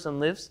Jewish person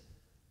lives,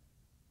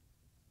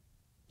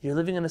 you're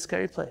living in a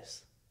scary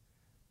place.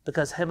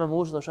 Because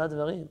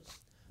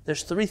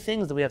there's three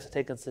things that we have to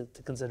take into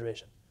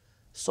consideration.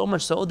 So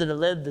much so that it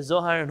led the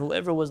Zohar and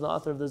whoever was the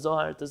author of the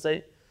Zohar to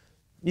say,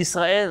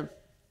 Yisrael,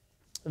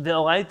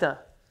 ve'oraita,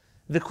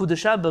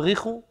 ve'kudesha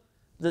barichu,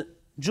 the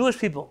Jewish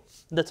people,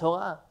 the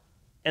Torah,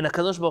 and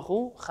HaKadosh Baruch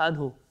Hu,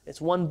 chadhu. It's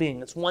one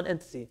being, it's one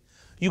entity.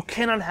 You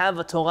cannot have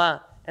a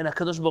Torah and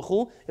HaKadosh Baruch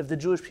Hu if the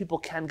Jewish people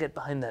can't get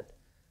behind that.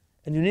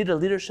 And you need a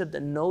leadership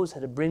that knows how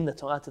to bring the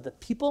Torah to the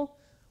people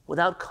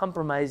without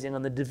compromising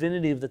on the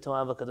divinity of the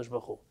Torah of HaKadosh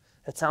Baruch Hu.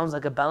 It sounds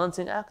like a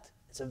balancing act.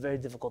 It's a very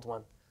difficult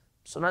one.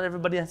 So not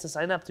everybody has to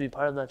sign up to be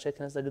part of the Ansheh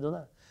Kenesset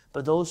HaGedolah.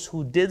 But those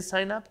who did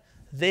sign up,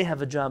 they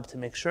have a job to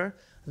make sure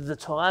that the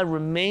Torah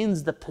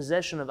remains the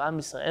possession of Am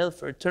Yisrael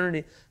for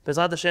eternity.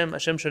 Bezrat Hashem,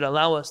 Hashem should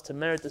allow us to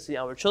merit to see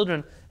our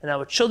children and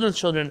our children's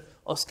children,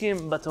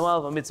 oskim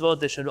b'Torah v'mitzvot.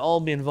 They should all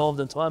be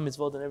involved in Torah,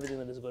 mitzvot, and everything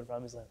that is good for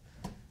Am Yisrael.